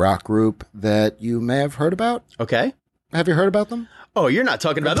they're a rock group that you may have heard about. Okay. Have you heard about them? Oh, you're not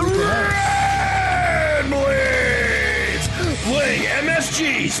talking about the Red Blades playing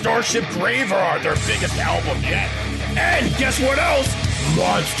MSG Starship Graveyard, their biggest album yet. And guess what else?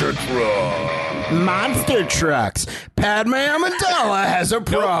 Monster Monster Trucks. Padme Amidala has a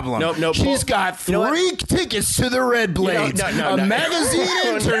problem. Nope. She's got 3 tickets to the Red Blades, a magazine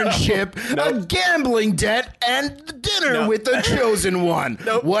internship, a gambling debt, and dinner with the chosen one.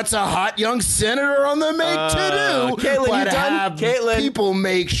 What's a hot young senator on the make to do? Caitlin, but you done? have Caitlin. people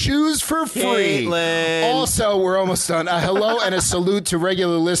make shoes for free. Caitlin. Also, we're almost done. A hello and a salute to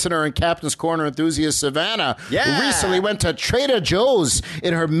regular listener and Captain's Corner enthusiast Savannah, who recently went to Trader Joe's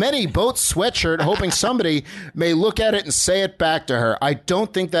in her Many Boats sweatshirt, hoping somebody may look at it and say it back to her. I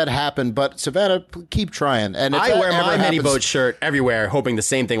don't think that happened, but Savannah, keep trying. And if I wear my Many happens, Boats shirt everywhere, hoping the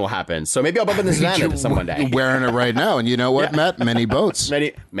same thing will happen. So maybe I'll bump into Savannah to some one day. You're wearing it right now, and you know what, Matt? Many Boats.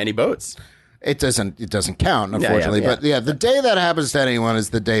 Many Boats. It doesn't count, unfortunately. But the day that happens to anyone is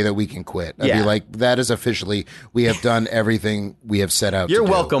the day that we can quit. I'd be like, that is officially, we have done everything we have set out to do. You're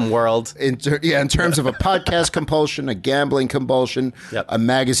welcome, world. In terms of a podcast compulsion, a gambling compulsion, a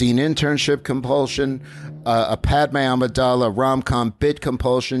magazine internship compulsion, a Padme Amidala rom-com bit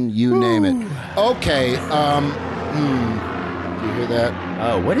compulsion, you name it. Okay. Do you hear that?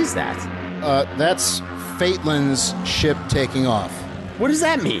 Oh, what is that? That's Fatelin's ship taking off. What does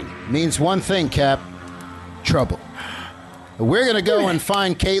that mean? Means one thing, Cap. Trouble. We're going to go and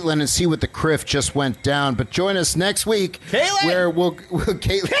find Caitlin and see what the criff just went down. But join us next week. Caitlin! Where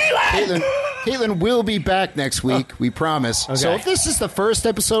Caitlin will be back next week. We promise. Okay. So if this is the first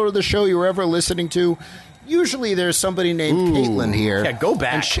episode of the show you're ever listening to, usually there's somebody named Caitlin here. Yeah, go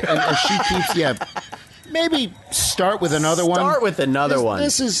back. And she keeps, maybe start with another one. Start with another one.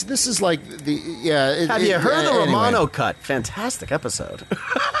 This is like the Have you heard the Romano anyway. cut? Fantastic episode.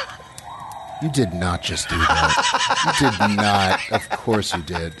 You did not just do that. You did not. Of course you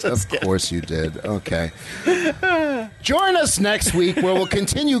did. Of course you did. Okay. Join us next week where we'll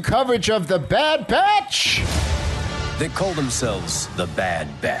continue coverage of The Bad Batch. They call themselves the Bad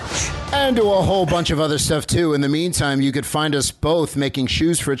Batch. And do a whole bunch of other stuff, too. In the meantime, you could find us both making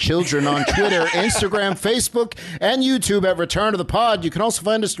shoes for children on Twitter, Instagram, Facebook, and YouTube at Return to the Pod. You can also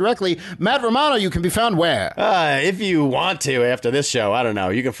find us directly. Matt Romano, you can be found where? If you want to, after this show, I don't know.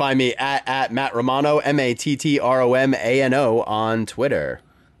 You can find me at Matt Romano, MatTromano on Twitter.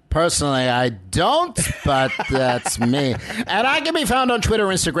 Personally, I don't, but that's me. And I can be found on Twitter,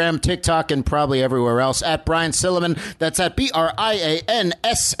 Instagram, TikTok, and probably everywhere else at Brian Silliman. That's at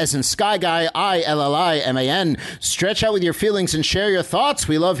BRIANS as in Sky Guy, ILLIMAN. Stretch out with your feelings and share your thoughts.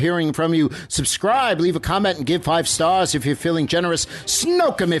 We love hearing from you. Subscribe, leave a comment, and give 5 stars if you're feeling generous.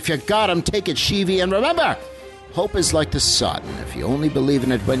 Snoke 'em if you got 'em. Take it, Sheevy. And remember, hope is like the sun. If you only believe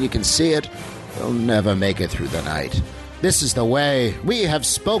in it when you can see it, you'll never make it through the night. This is the way. We have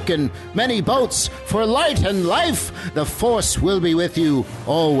spoken. Many boats for light and life. The Force will be with you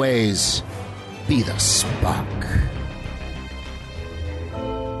always. Be the Spock.